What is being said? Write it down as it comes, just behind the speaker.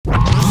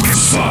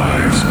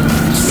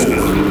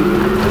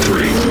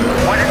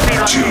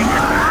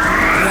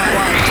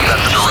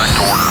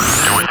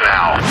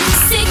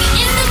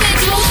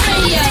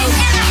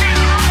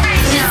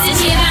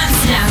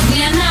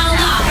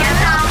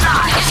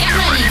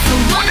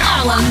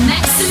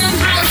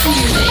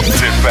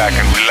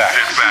back and relax.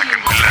 Sit back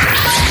and relax.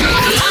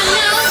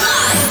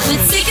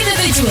 With Sick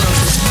Individuals.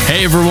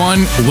 Hey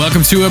everyone,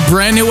 welcome to a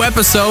brand new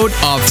episode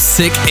of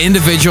Sick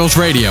Individuals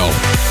Radio.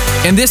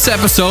 In this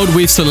episode,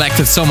 we've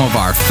selected some of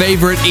our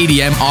favorite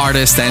EDM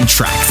artists and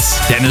tracks.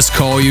 Dennis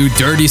Koyu,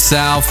 Dirty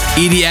South,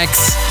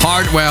 EDX,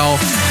 Hardwell,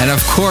 and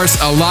of course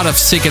a lot of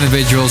Sick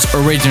Individuals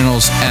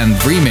originals and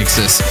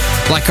remixes,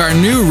 like our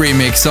new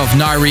remix of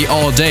Nairi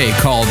All Day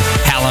called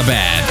Hella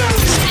Bad.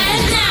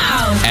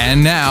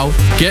 And now,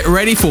 get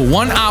ready for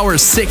 1 hour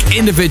Sick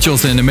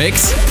Individuals in the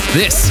mix.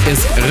 This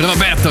is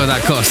Roberto da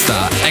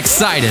Costa,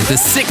 Excited, the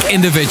Sick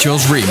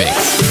Individuals remix.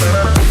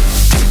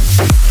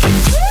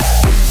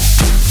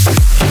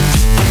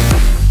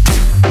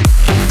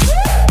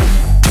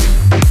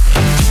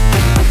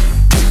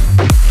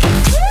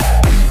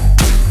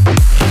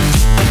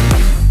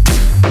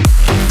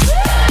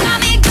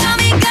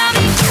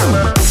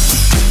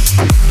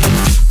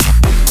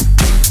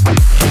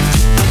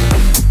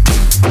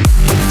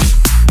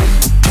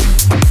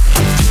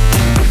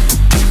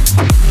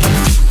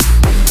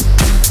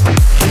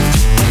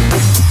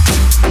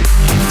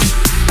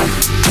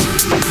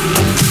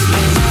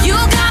 You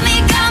got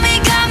me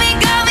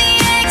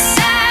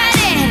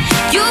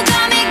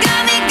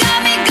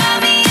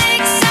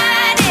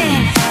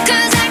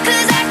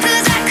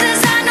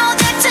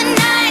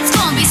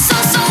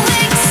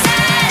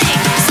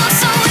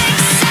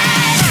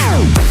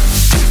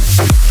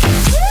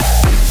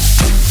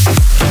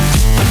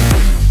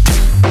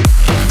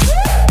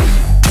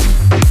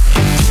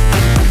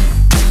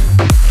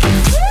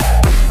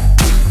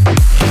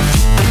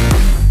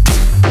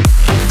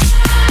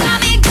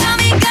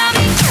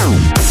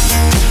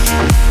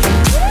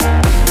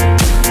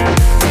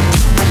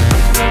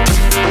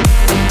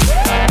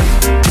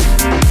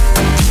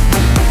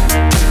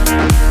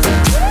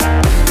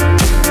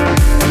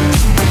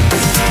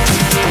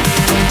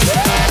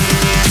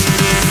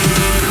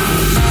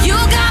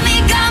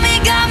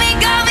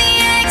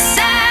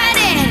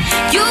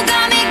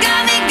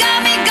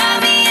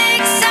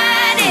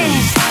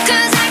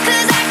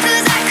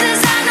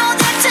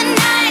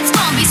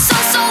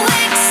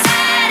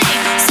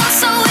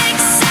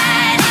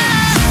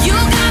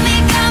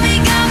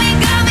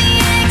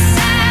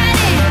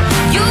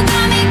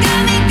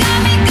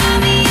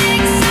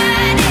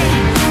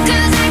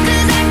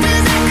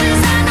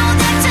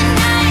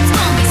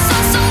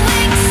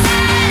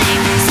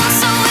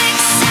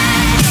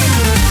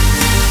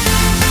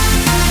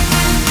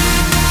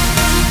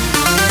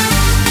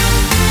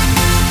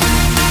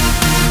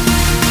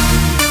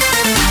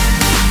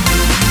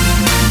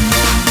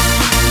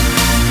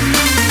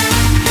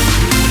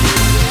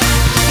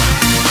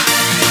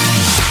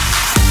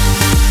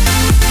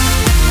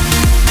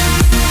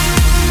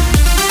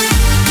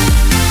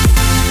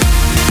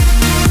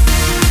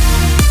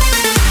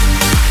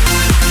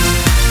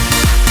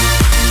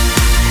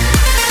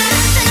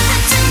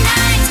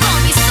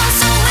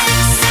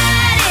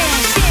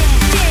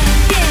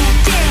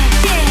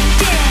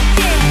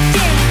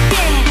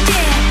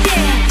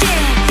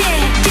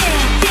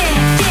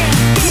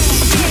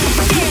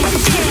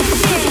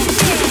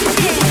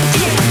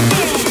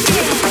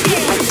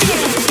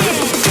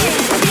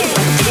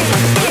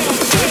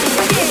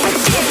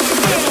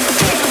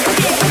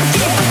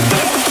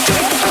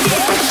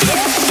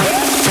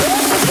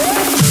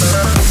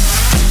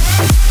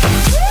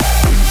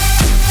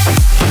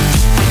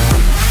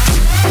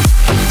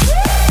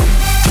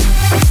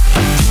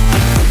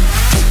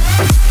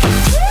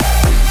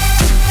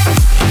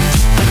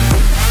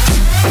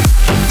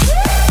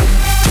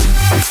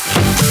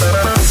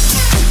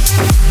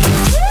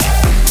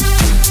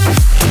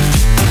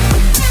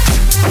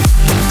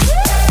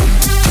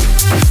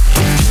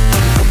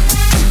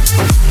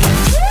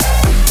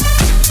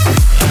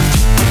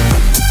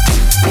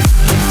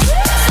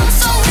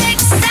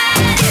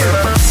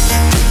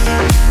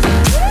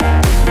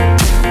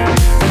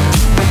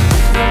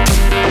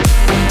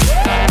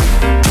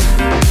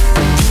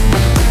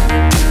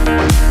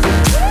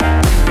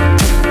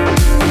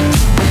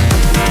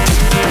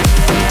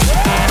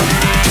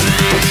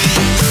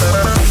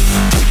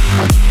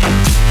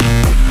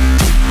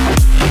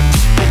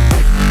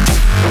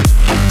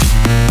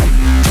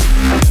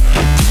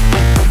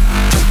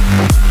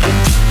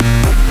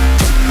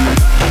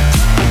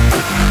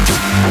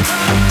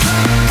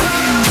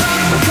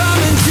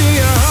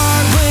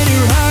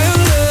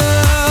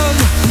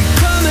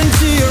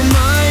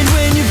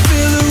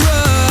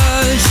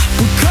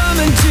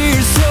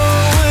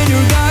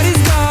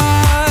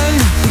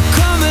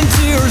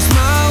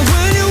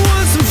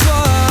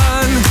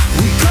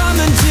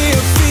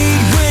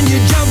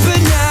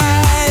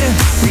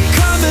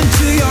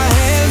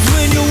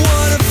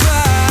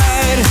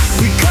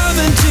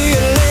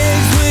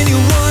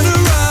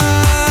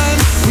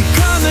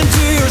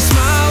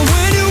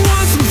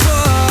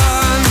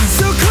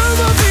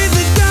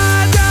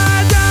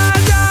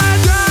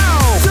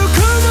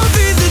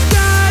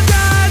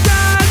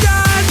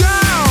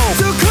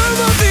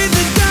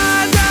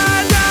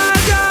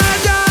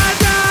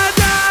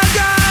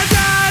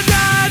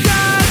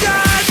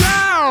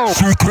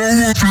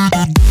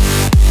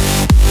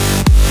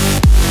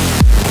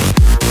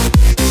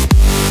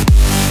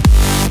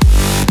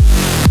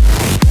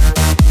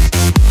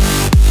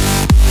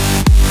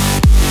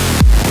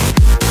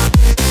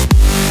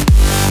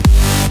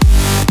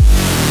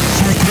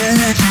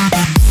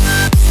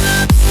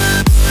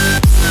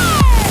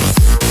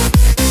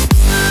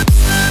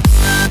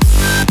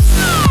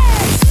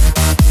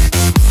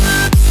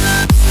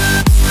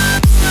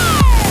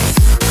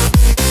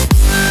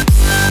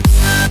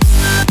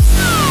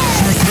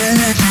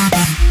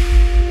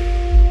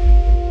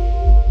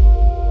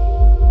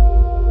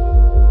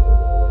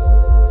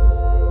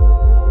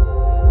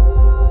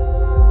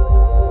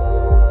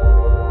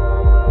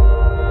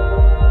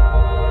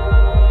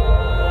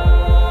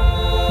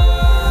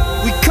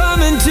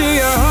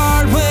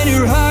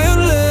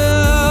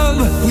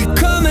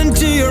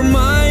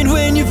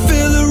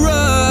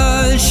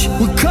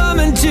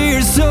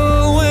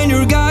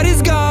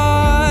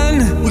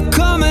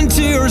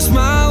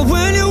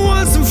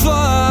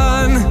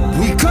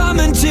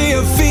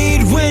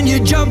you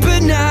jump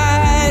at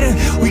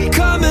night. We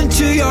come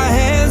into your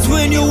hands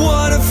when you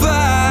wanna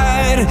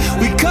fight.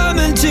 We come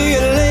into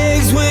your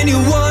legs when you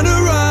wanna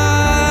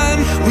run.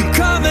 We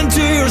come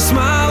into your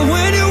smile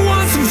when you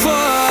want some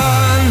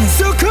fun.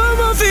 So come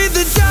on, feed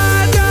the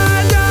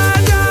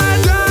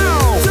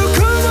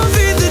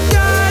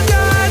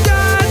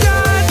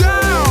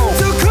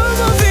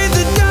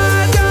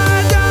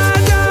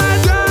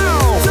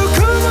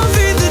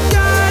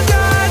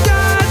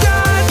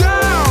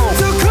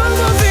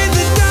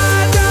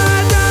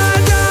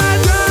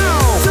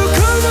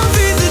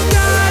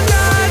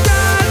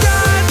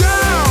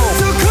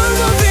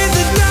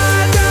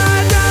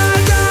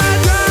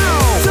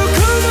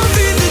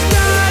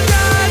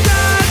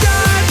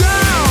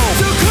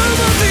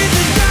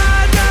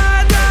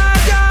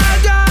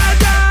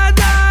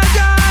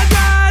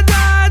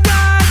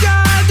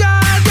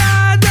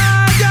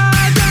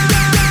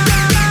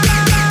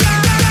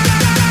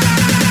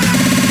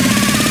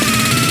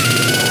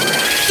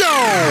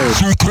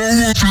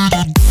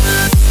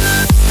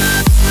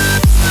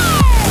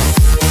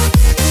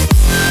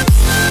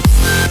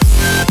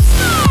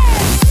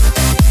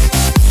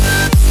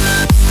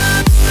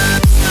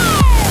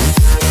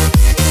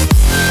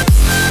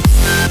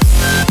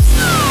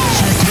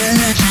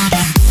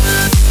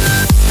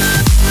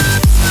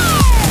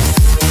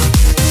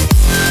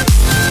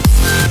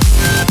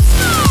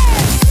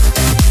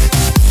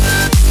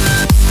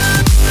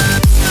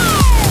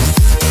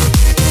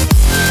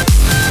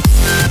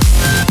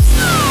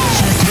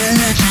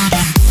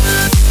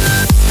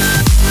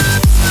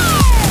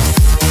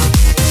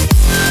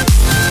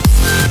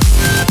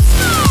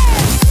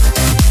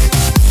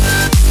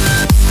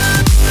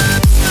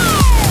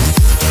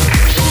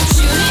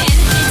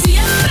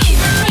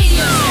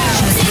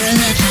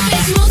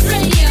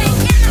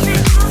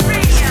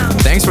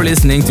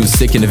listening to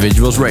Sick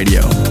Individuals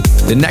Radio.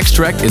 The next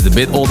track is a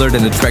bit older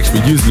than the tracks we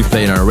usually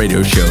play in our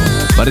radio show,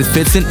 but it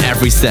fits in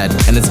every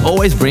set and it's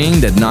always bringing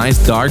that nice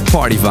dark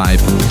party vibe.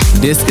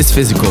 This is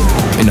Physical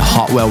in the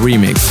Hotwell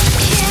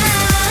remix.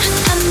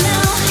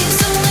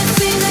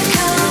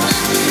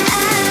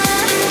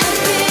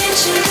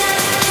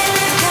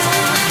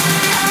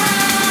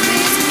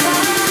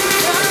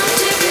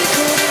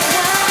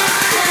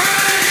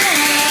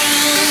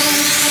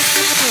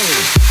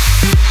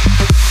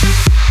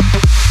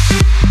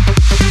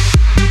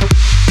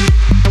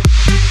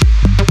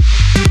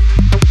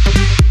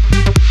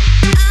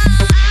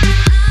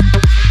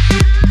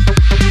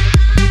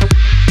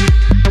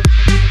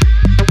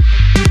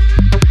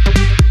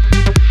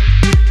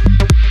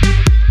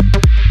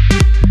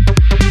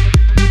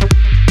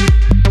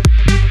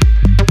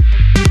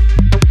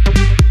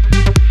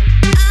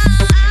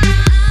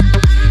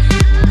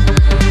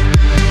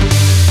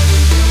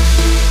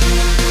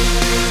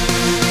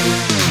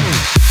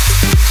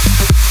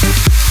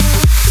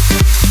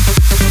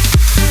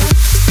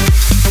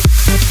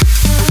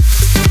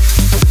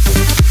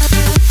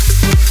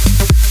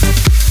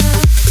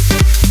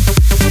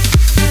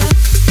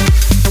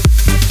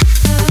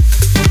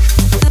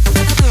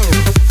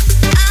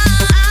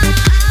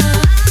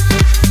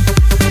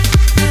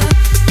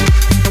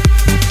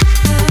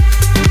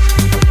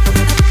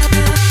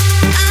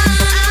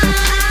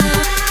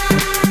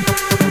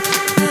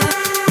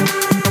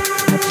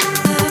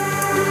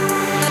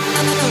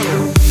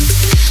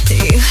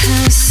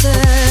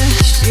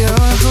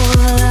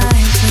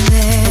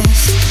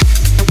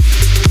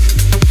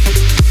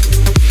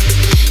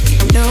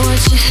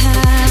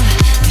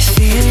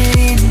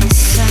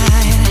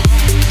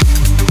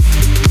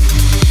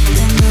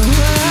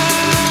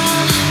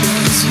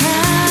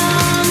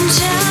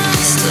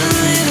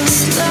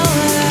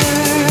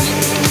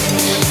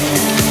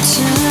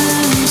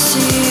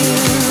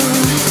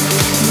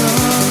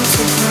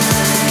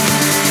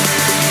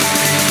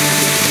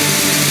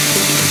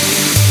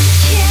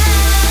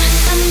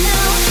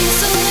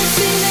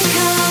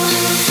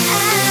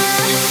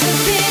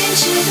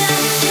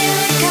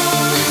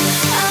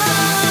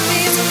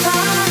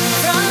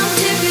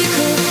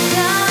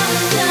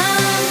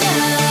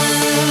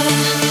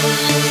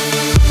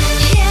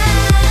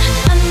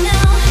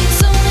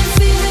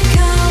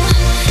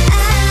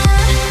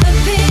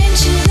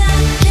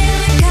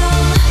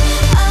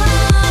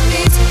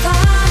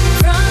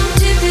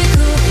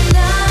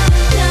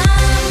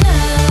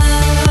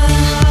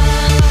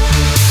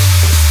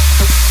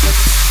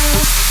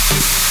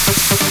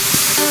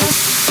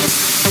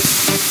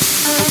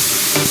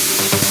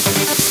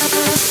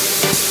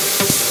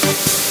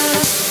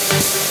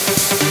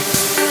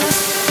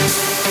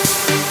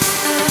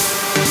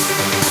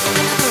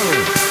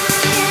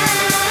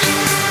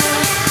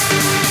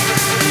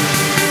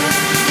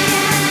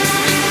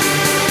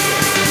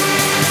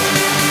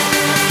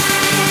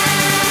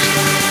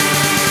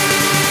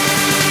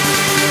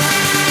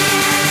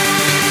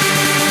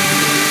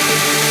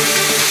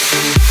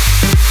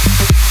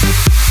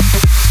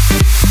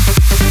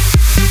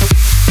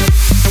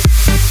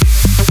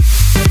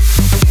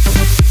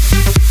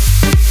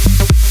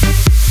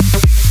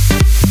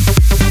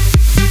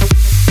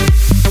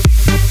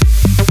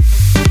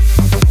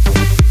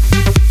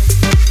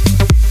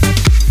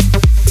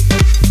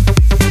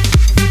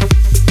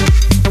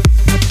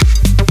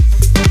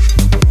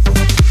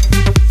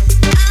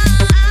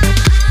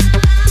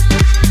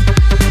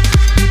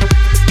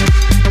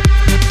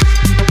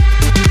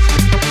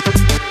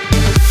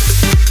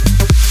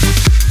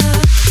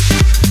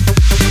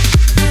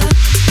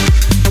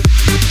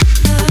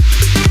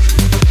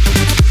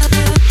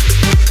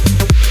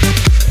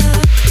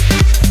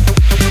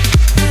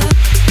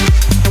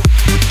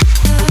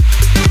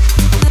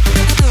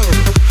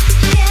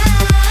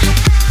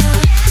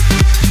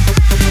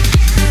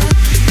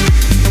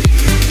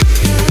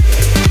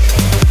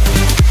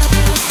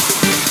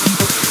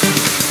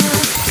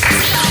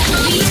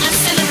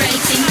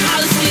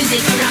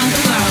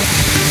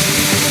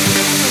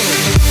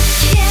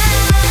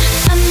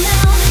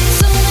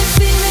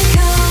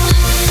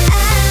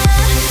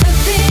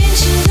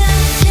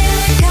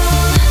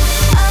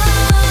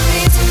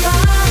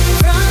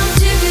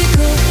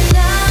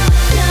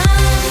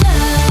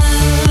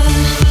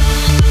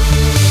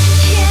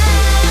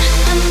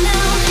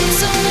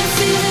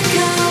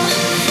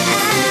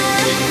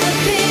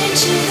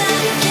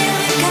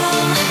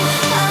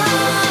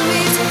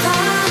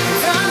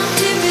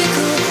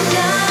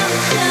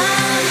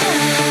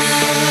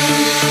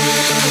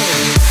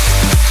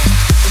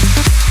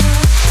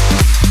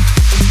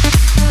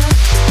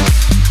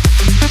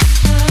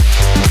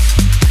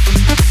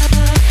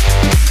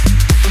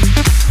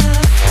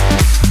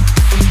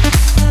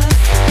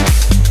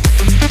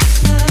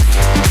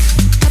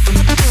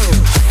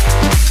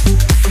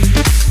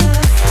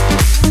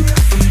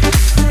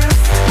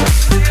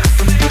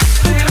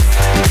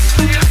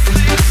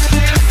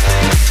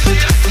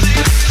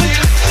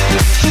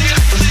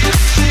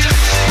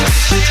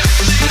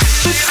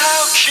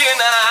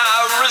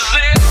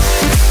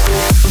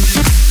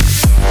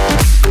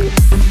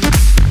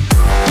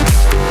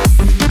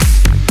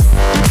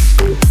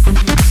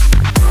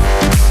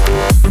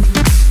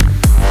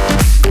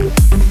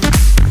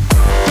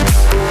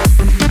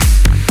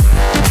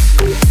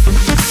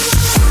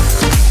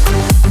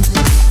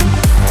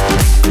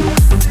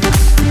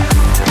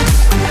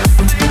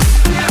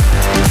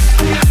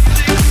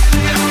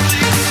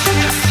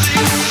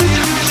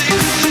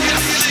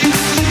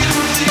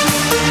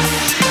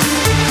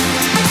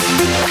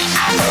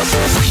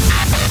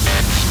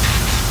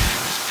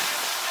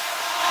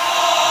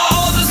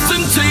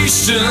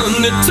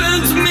 and it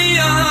turns me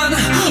on.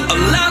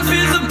 Our life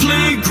is a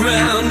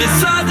playground,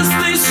 it's hard to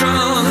stay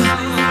strong.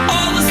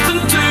 All this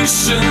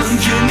temptation,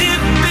 can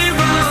it be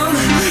wrong?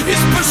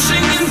 It's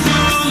pushing and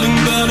pulling,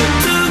 but it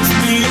turns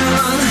me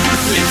on.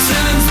 It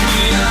turns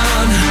me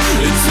on,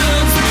 it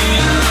turns me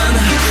on,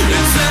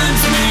 it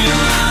turns me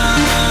on.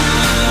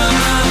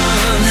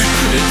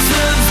 It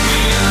turns me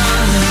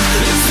on,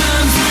 it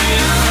turns me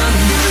on,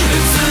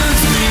 it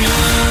turns me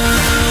on.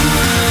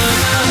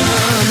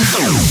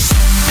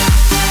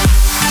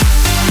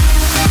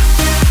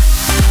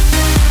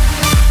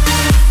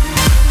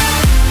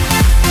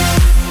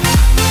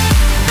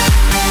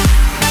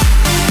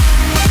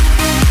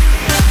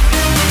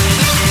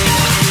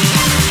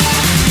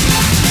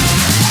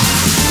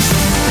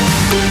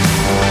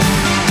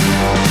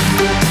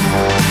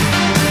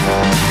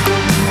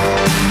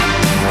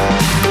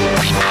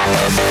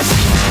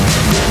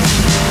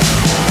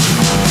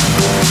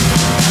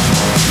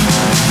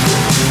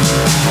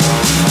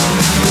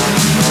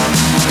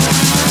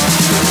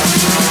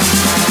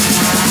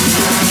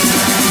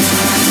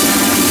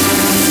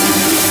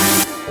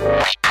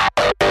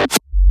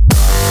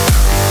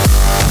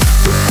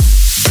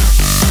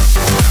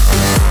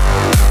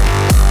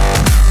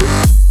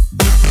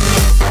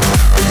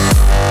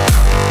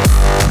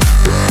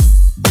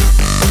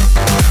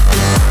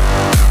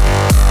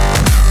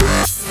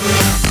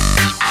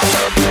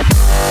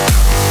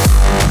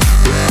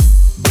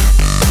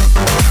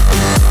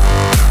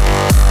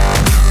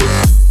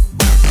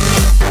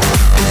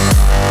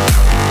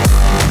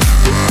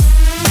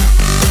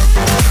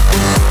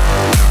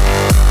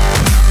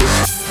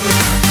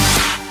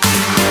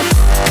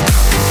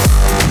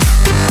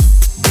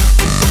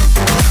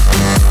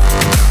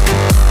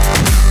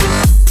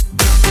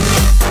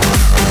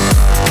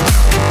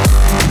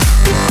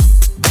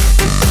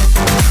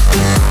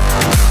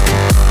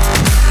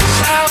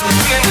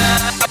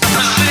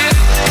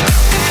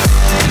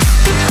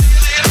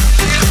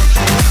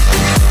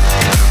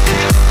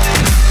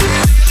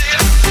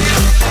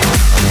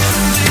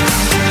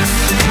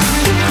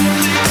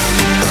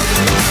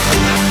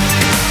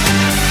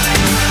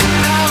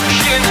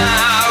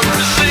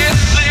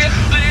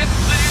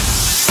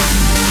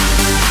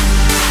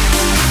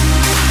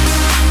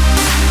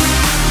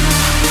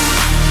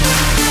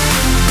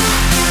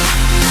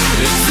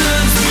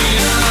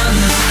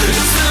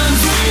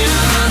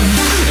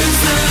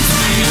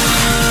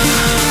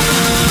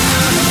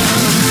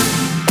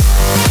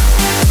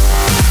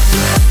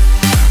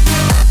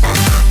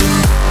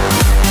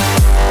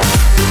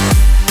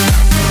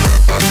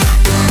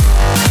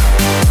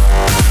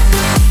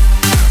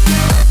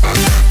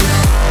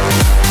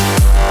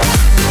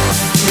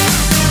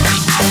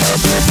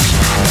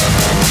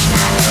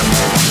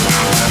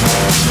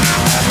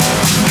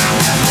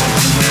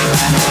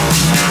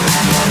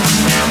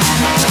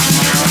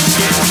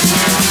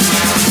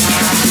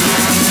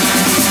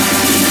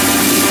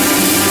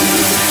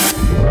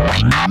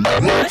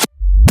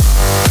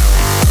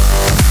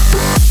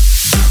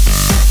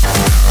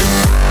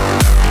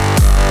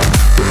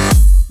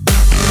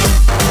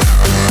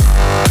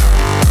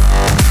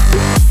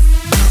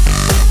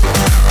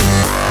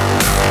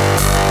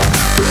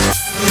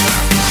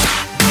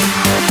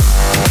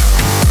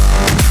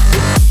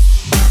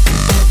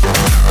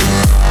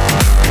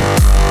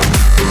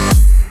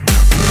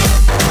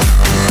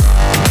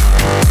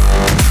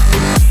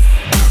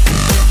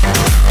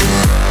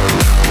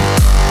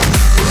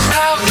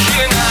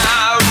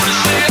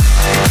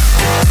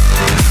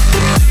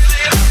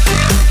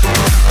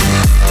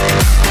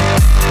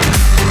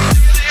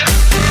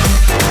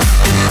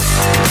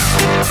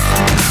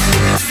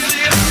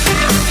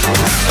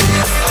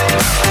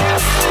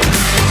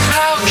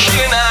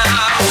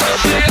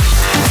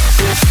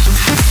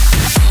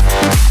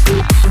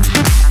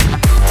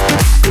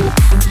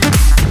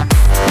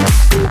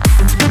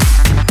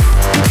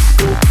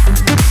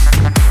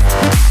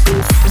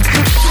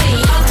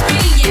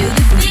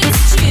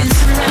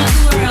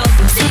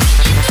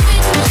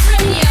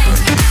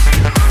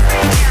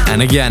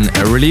 And again,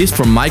 a release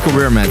from Michael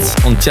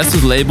Weermans on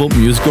Chester's label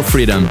Musical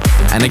Freedom.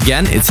 And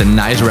again, it's a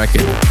nice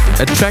record.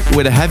 A track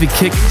with a heavy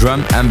kick,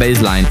 drum and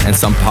bass line and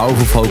some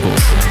powerful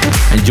vocals.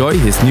 Enjoy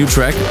his new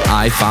track,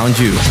 I Found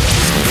You.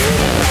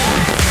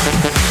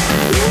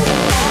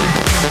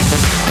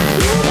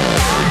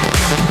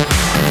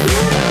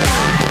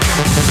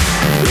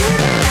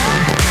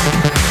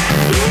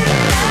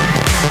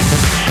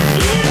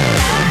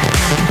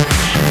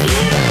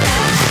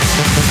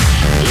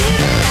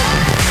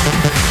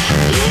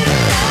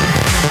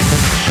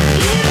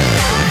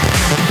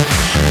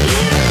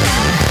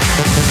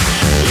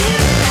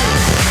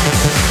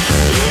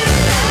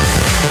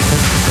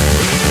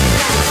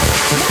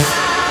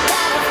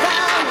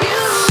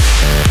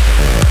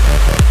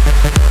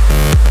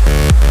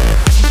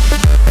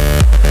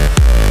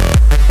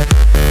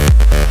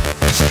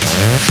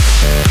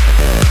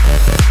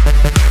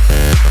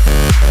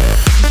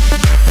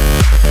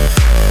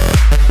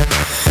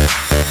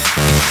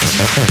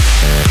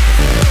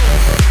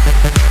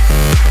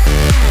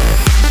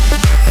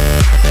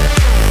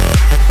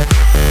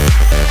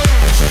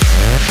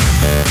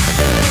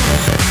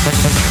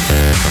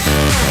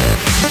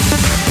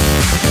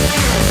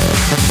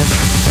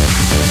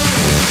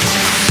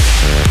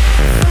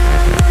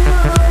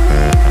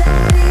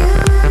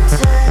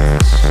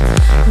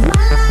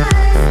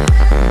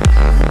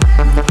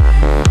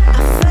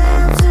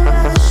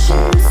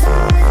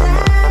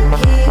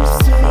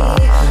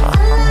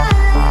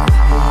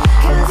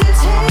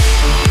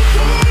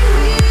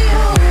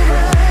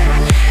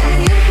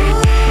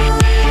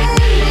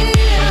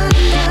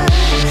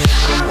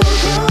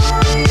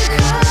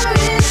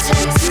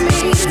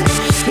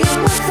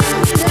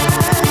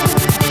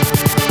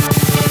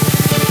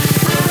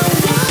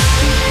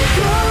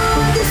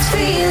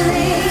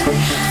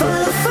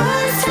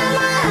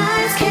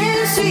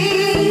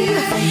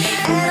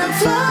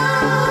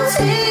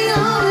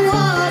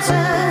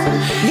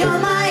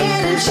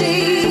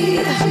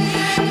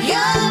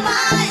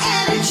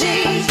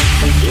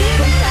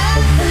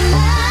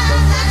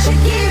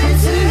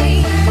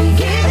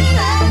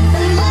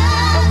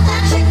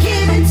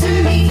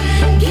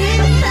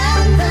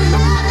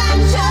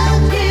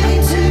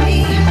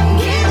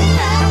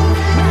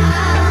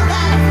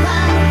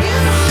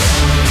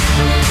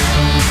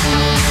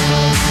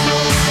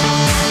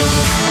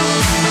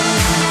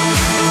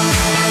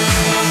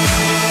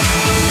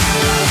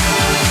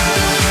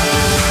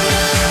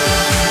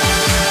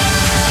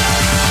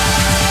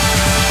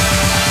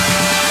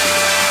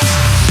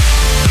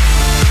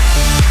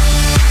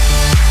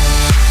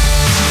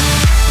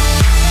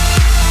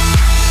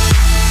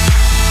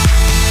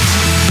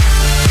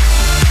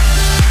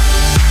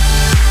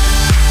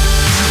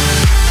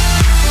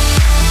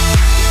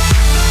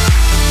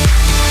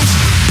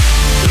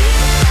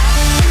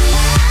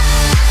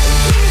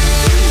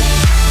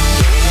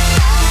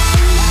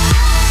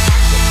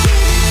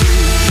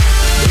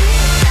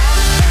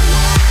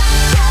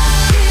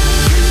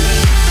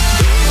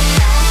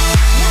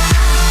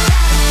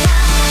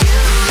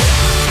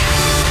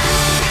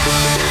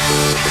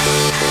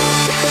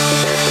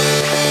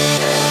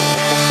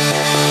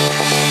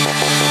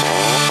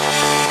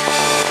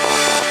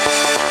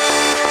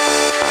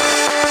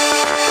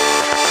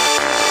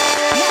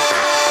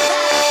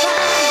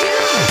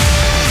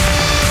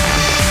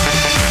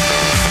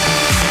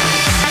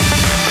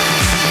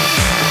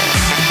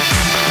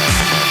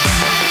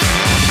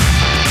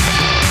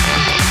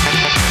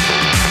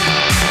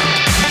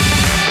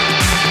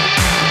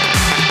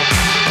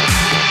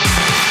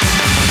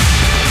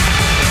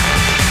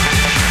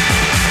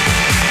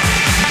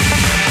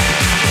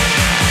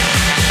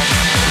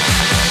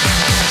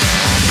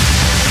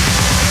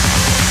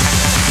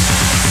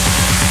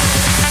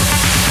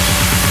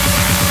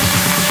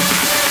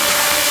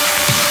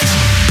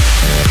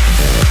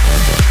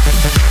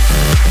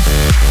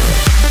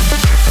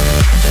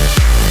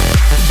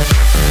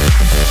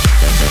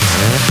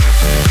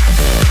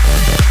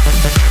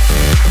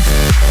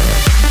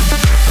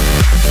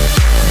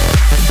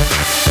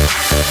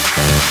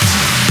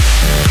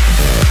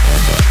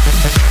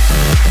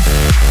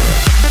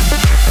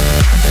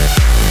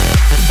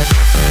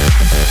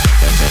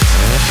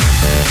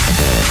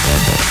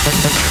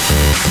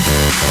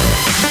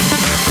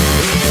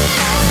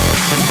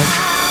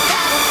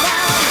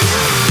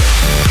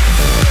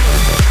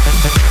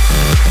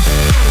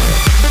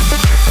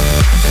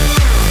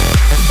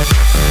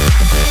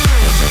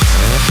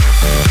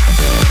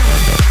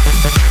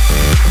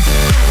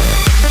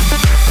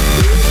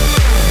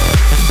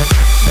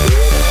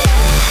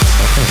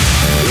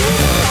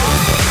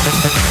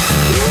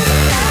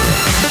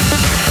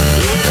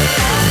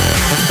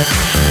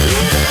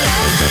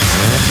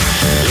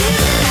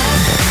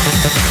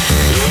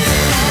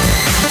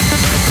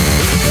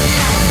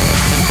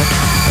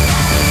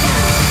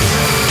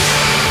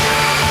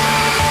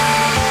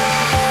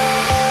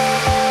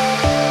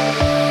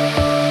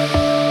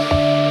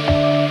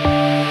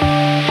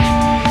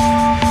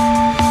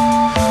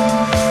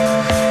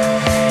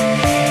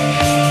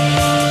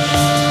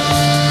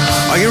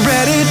 Are you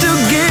ready to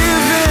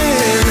give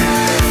in?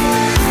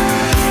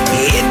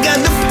 It got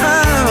the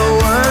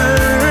power,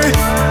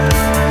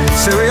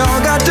 so we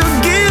all got to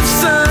give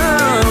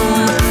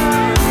some.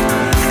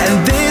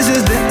 And this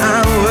is the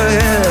hour,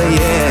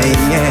 yeah,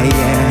 yeah,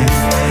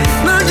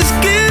 yeah. Not just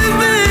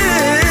give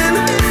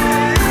in.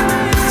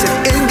 So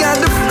it got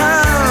the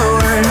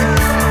power.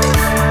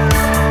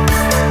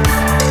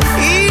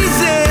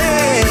 Easy.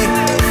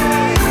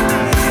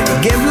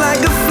 Give like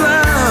a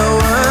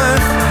flower.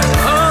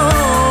 Oh.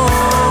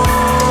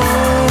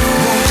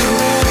 Want to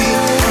be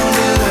on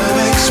the Love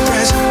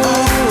Express.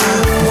 Oh, I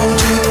want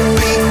to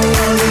be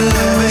on the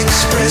Love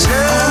Express. Oh,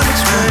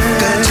 I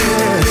got to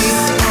be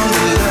on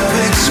the Love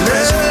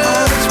Express.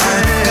 Oh,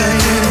 I got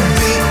to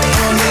be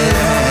on the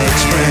Love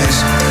Express.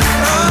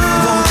 I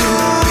want to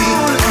be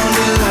on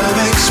the Love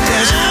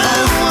Express.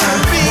 Oh, I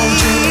want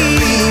to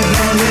be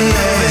on the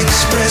Love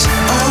Express.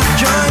 Oh,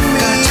 join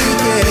me.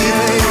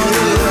 On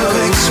the Love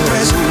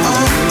Express.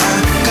 Oh, I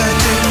got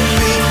to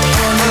be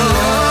on the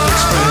Love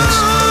Express.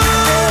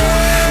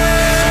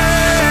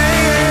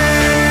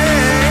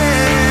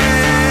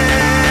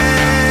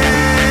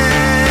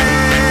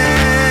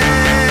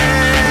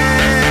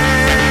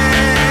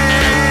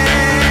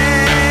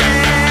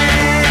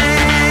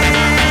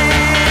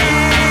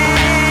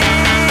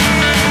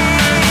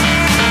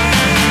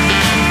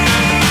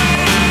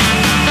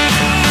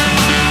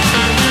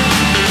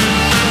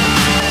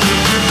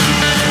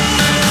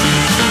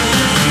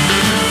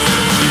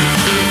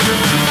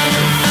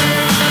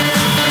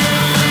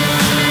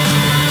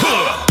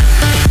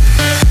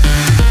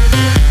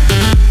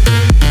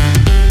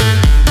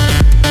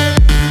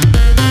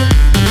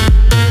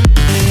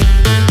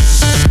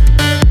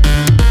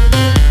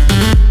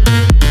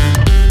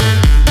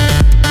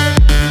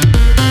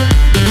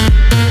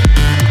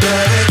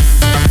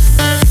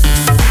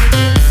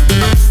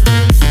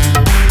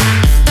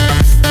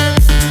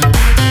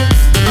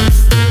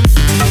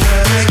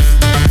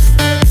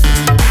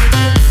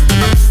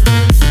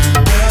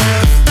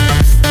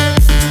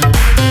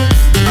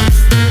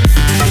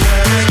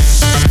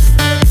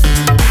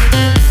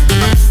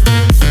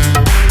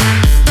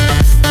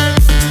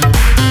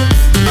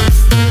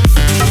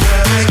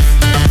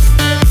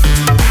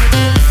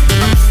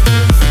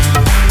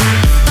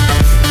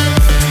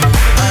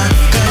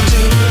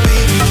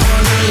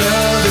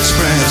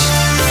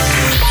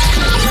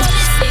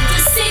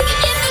 Sick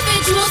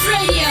Individuals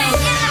Radio.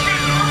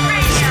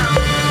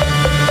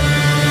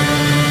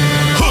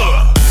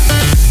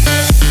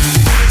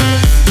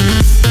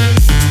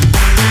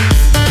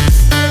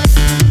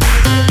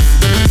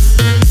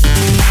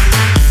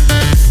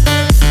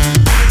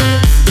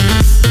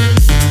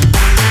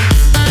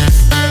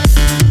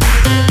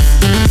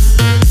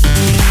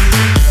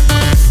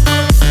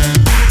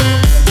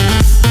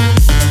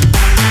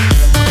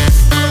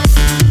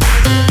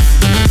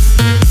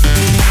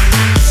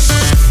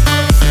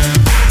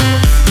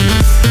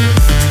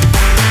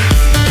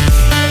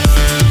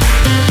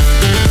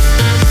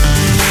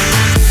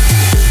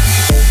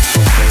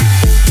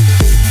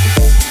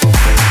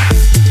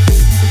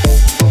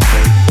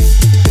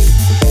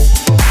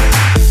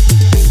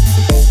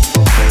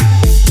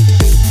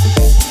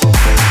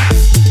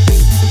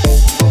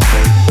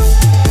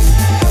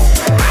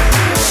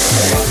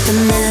 The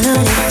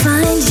melody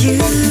finds you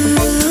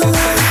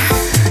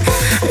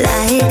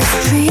like a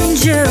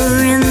stranger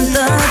in the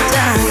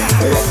dark.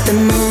 Let the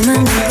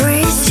moment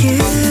embrace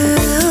you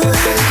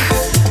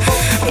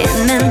and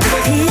mend the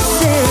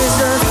pieces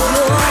of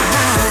your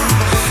heart.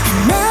 And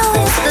now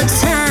is the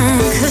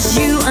time, 'cause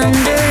you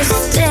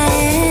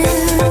understand.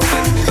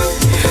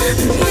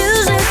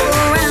 Music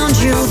around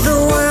you, the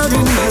world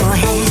in your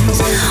hands.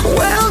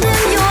 World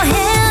in your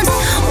hands,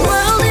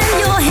 world in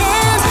your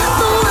hands,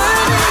 the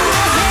world in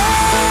your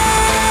hands.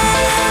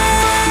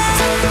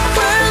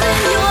 World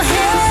in your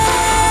hands.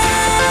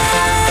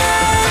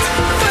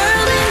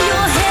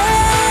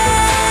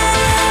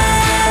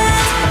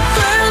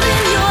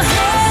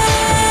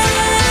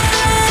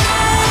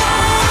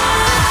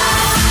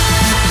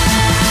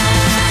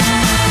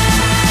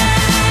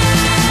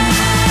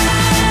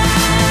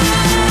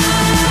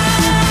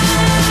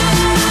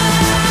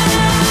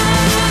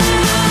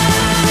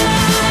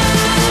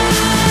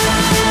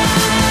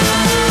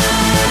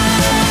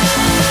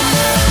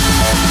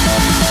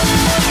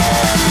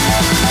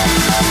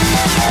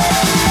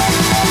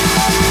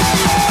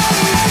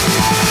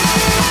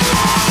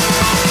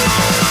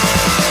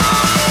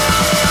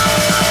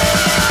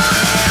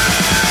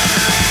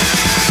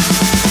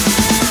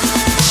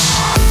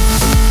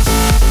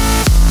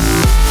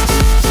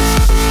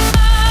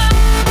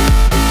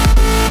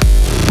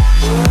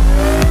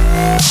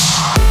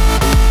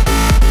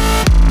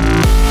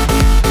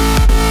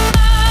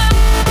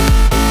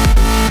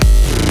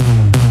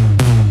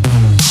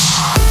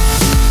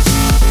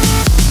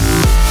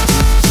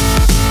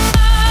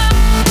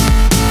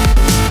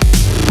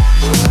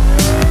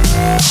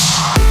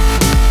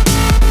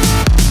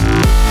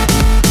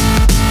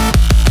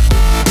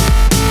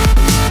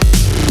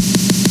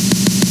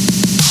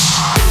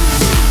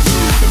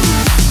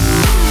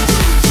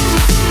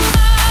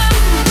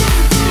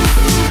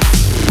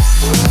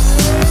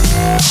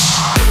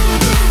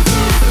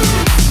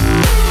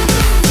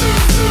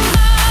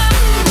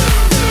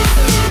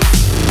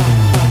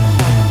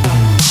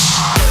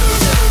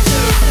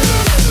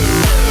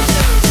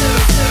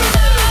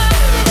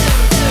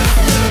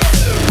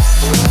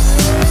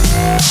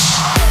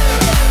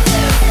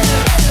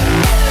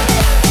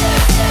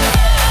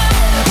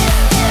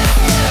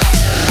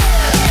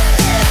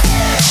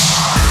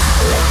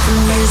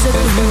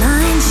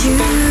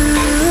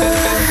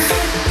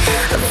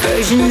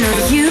 Vision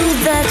of you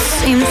that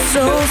seems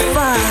so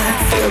far.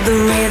 Feel the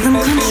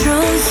rhythm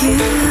control you.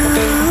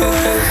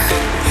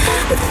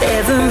 With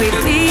every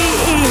beat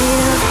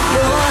of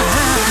your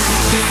heart.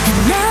 And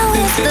now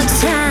is the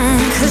time,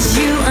 'cause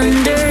you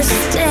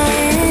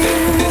understand.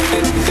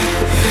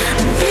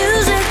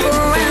 Music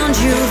around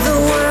you, the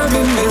world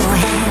in your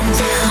hands.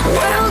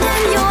 World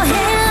in your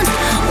hands.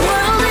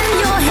 World in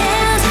your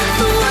hands.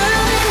 The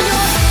world in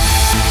your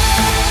hands.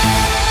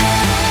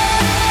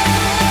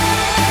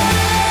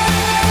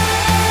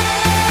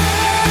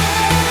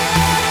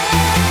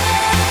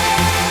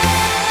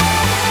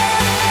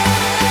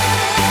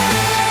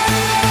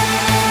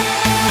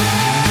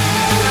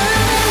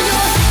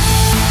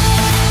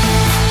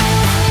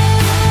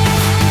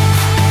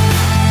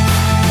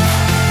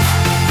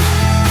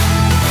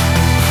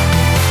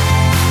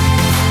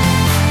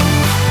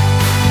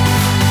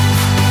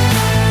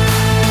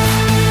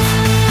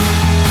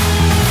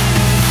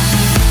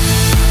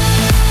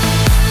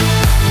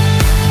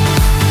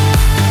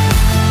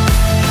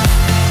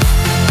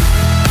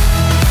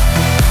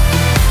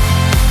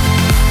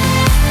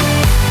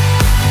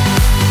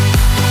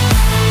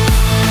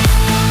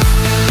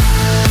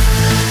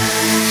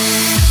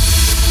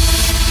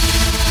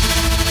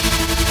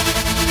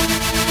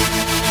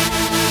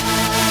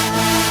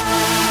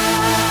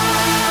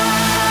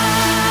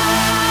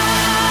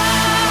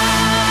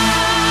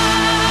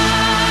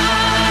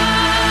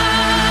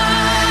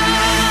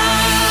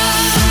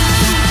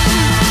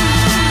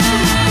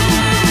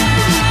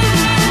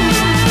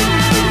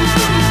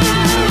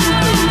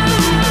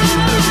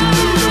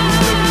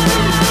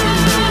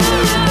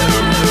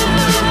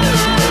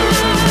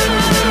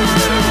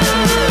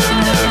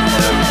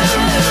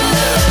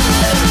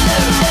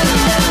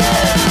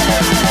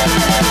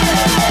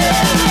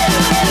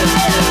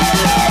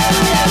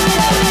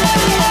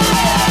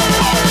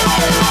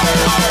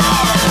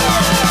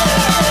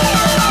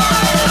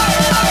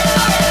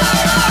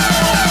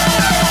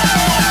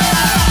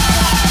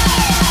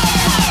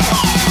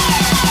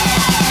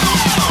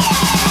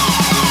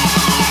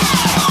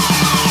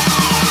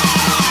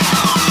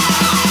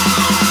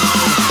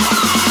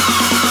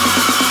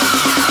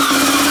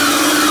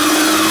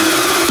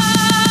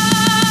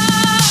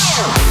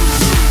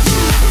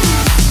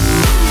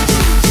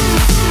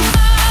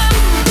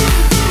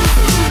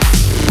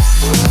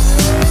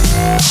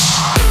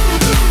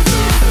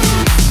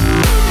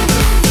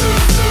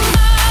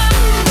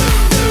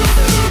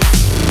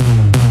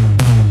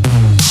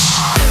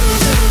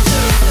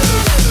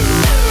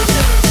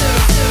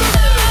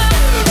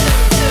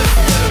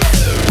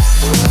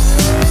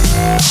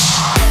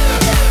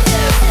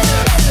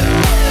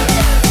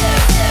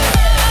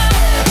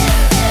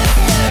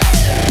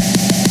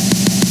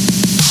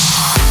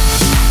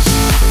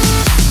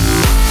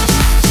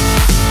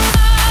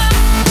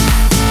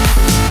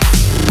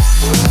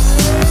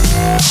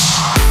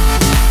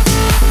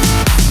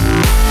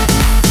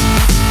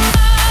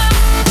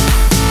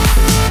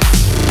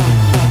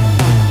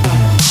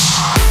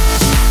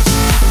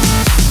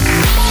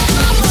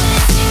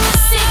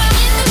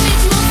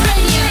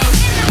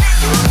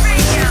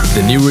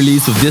 The new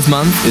release of this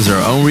month is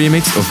our own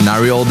remix of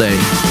Nari All Day.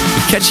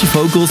 The catchy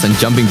vocals and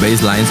jumping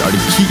bass lines are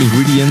the key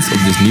ingredients of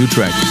this new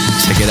track.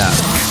 Check it out.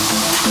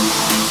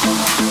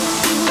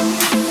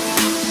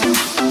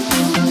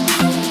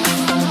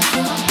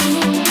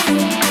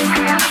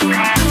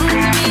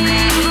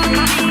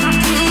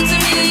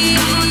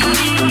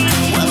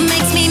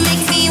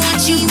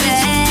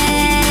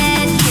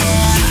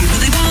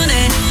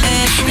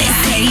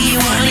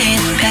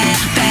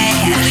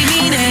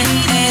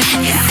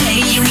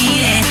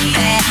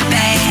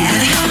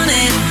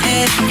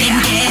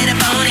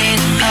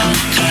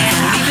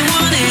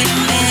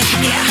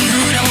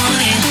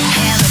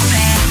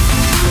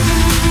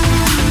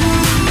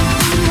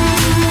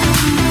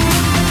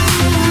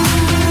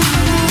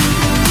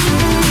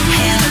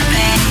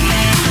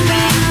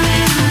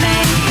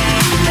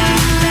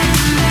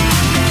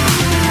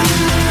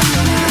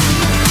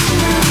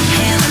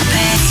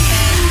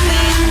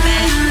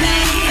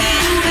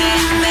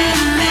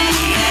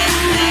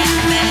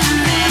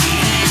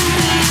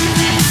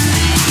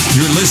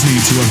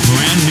 Listening to a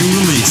brand new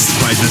release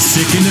by The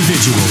Sick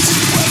Individuals.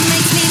 What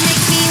makes me want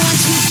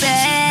you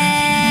bad?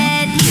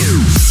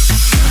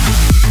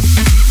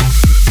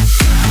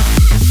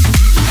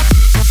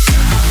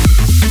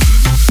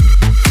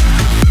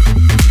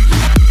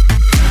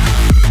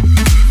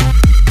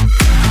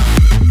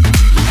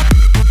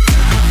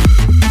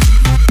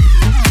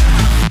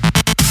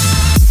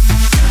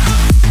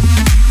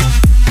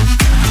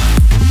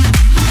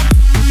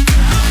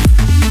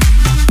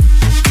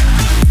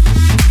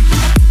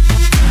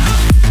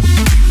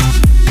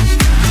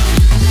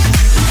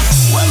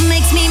 What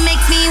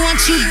makes me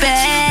want you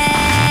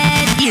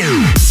bad?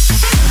 You.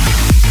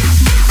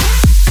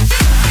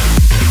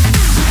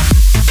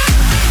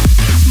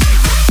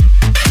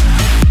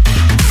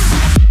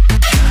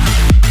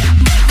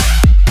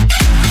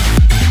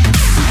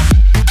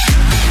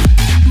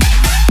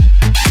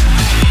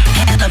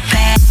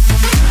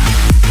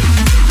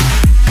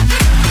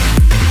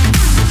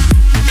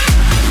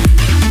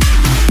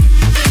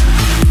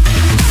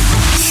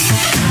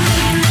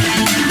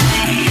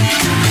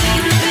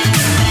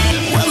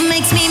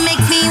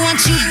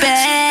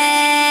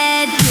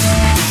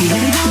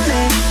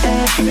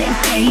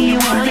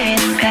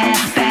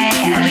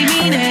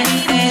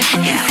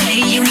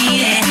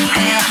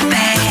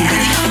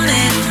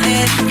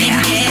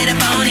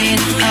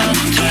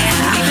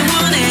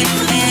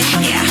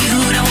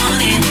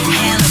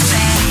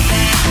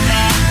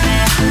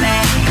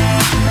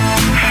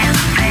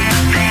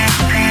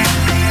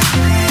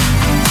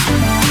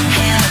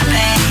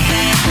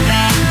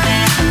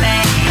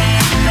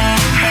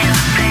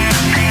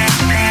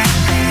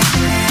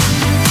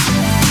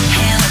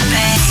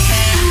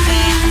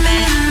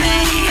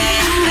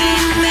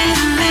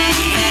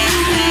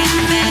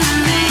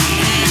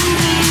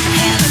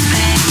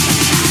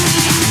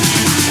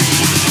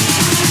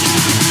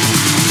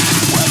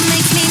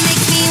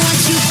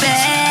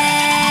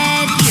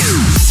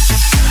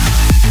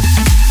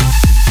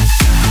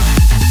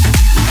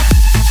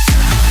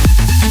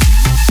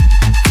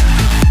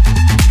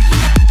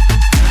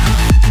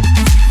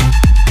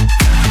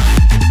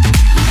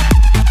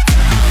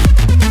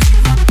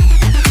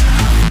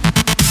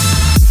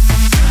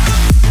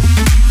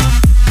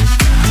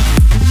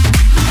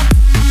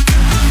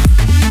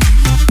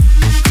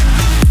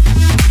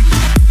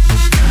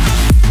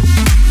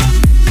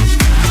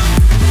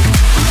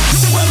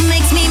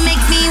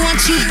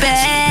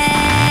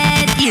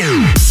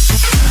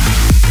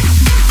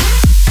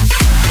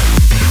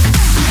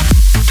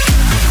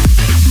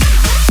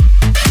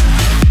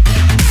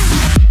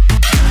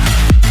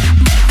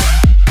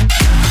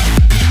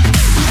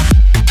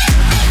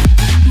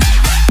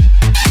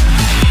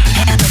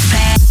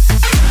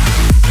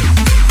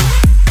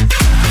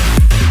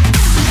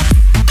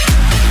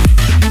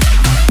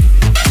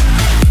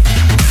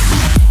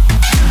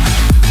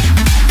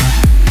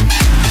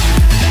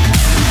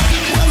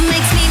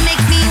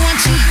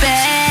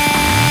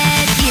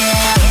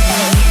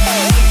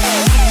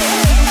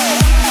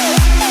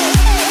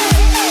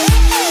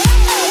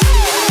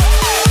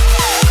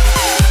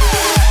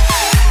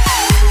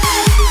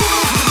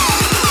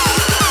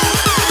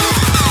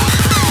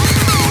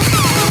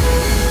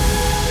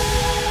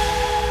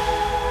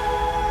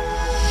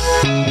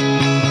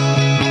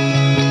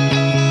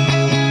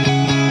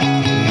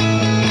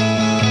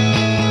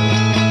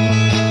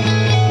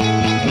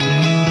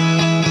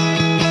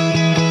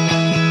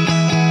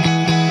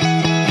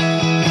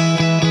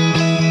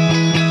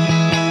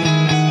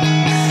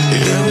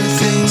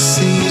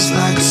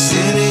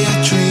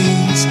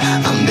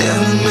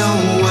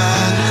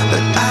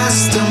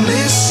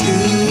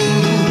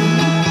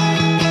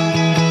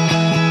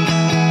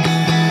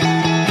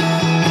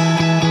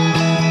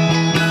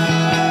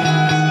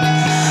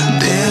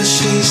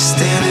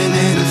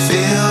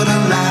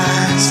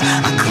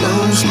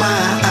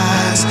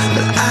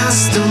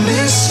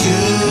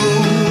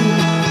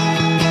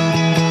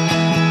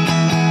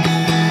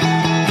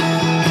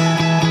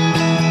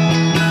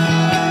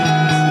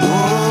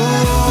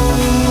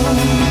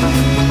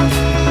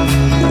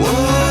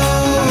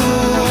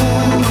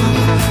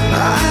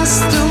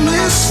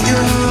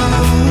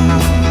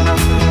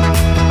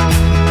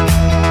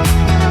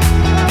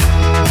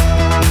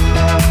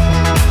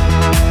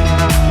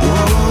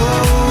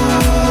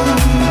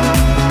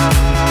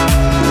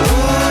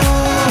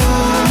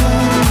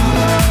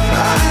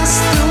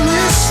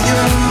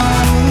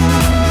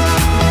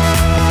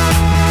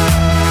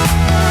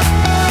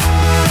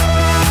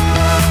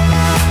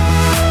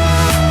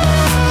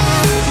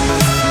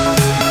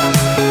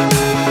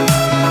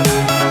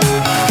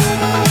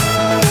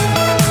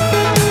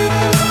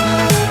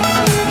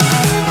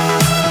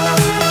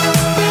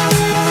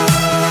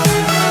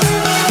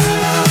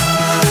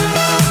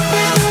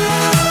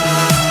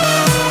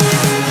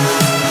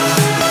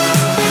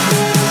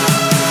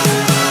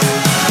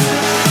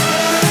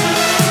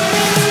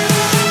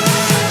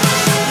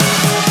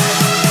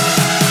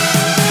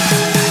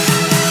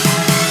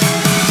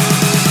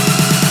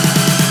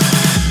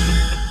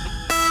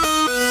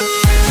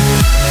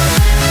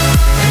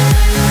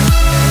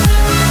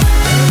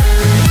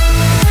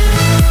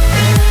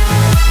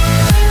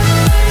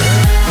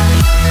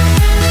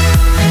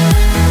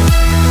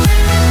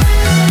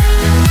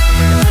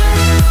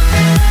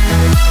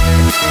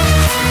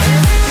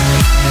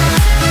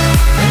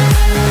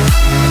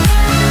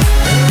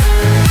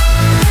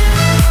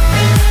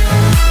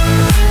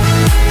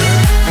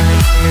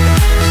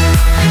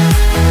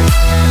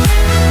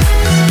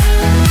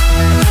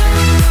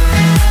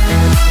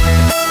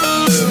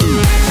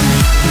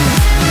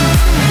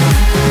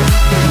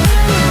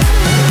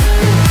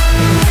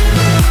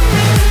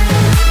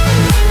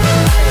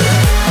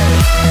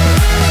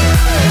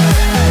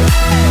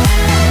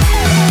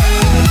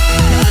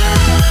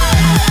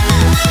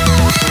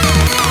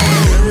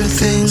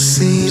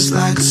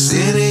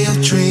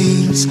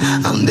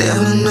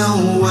 Never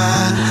know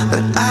why,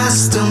 but I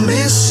still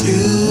miss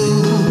you.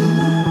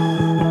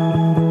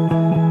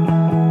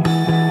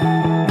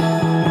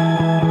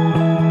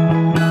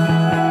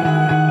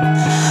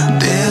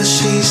 There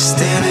she's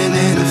standing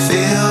in a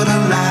field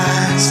of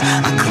lights.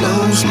 I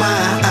close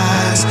my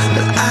eyes,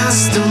 but I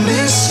still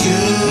miss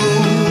you.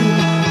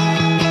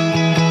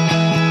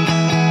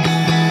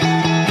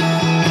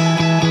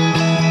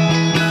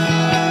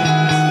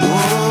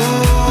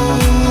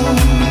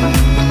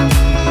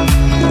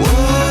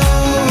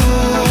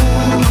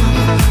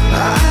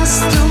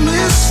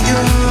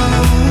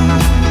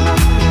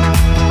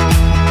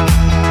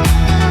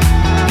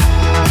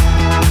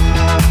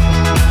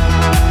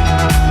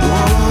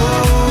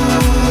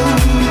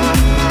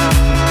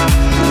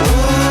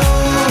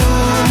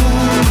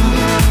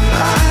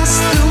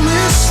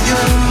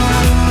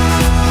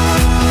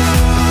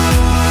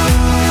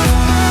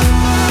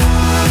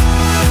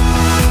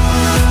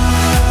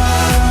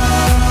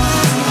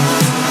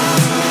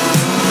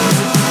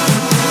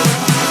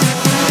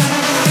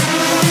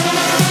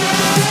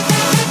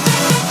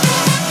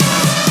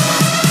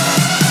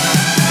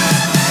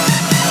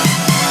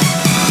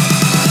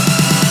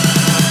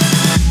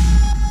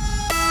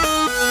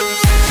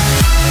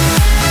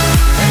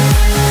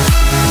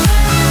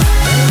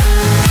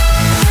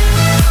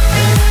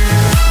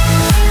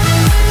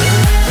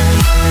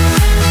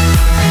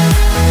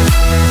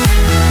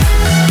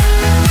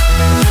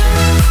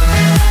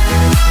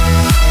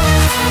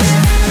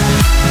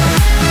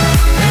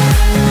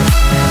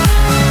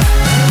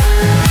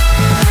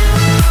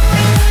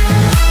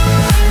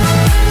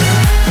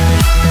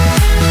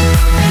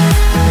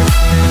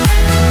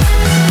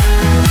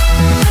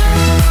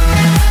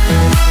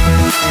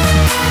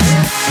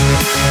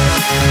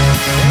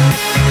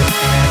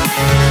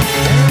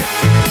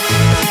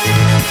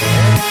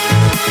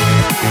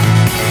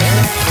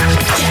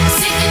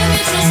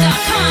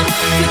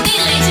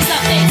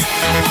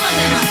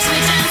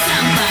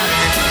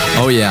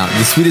 Oh yeah,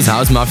 the Swedish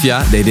House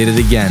Mafia, they did it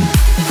again.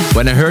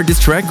 When I heard this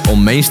track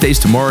on Mainstage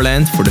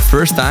Tomorrowland for the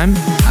first time,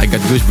 I got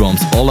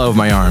goosebumps all over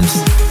my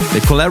arms. They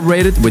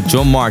collaborated with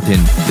John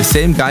Martin, the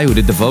same guy who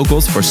did the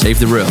vocals for Save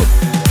the World.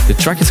 The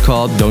track is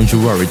called Don't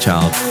You Worry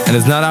Child, and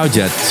it's not out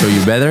yet, so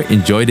you better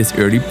enjoy this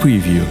early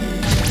preview.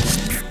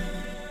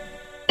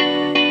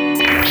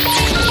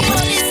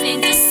 You're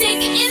listening to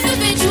Sick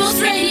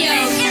Individuals Radio.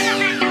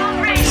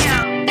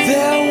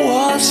 There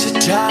was a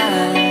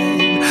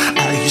time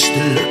I used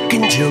to look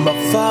into my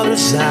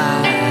father's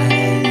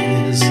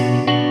eyes.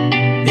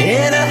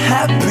 In a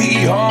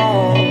happy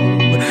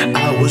home,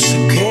 I was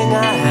a king,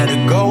 I had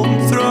a golden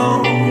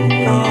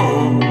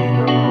throne.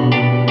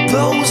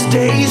 Those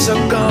days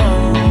are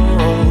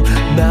gone,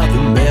 now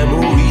the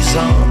memories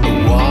on the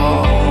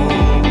wall.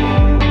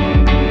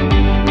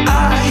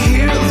 I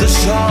hear the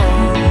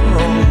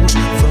songs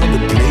from the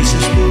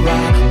places where I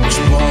was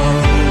born.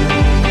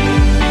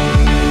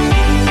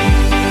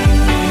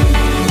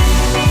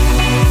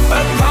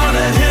 Upon a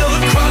hill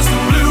across the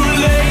blue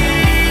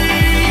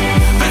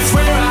lake, that's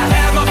where I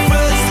had my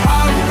first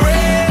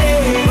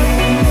heartbreak.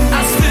 I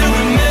still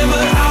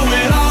remember how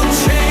it all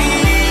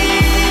changed.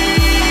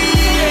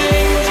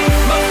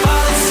 My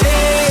father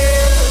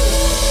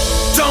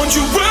said, don't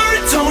you worry,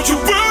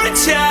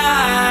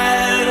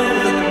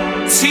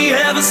 child. See,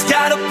 heaven's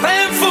got a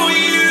plan for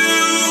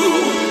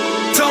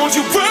you. Don't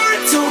you worry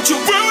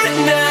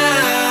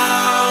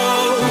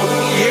now.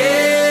 Yeah.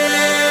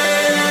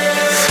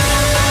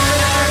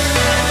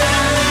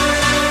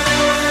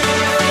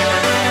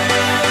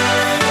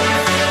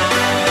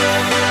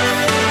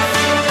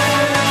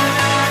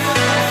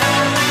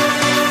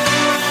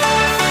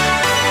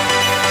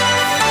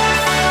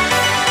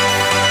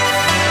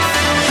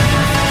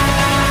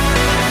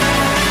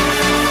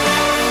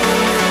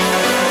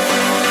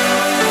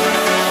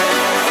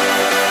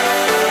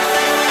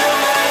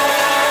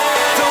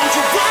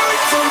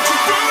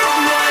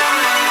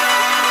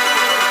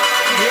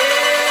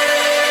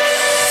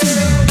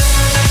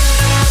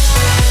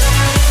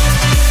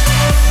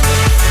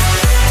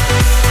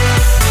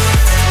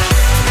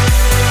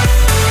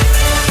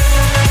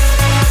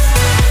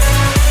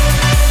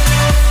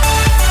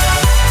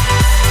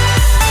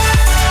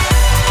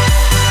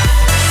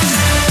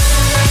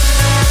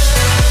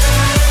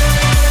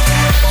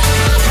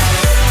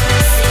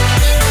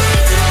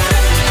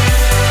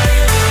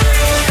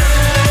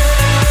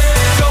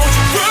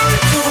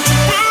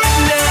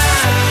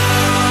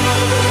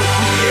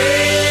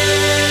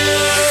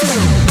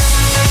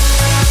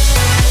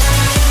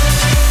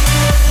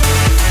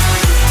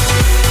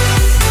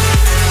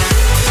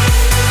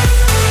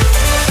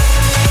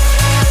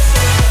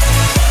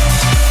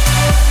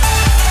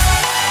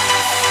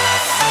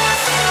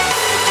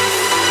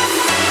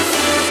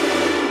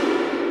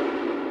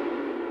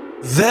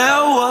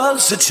 There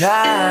was a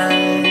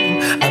time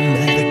I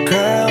met a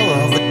girl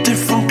of a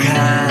different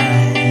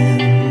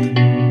kind.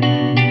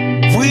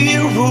 We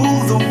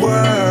ruled the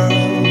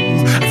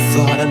world. I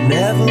thought I'd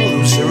never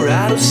lose her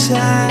out of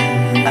sight.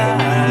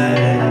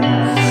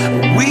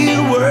 We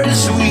were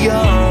so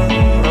young.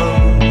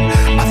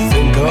 I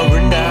think of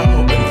her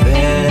now and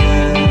then.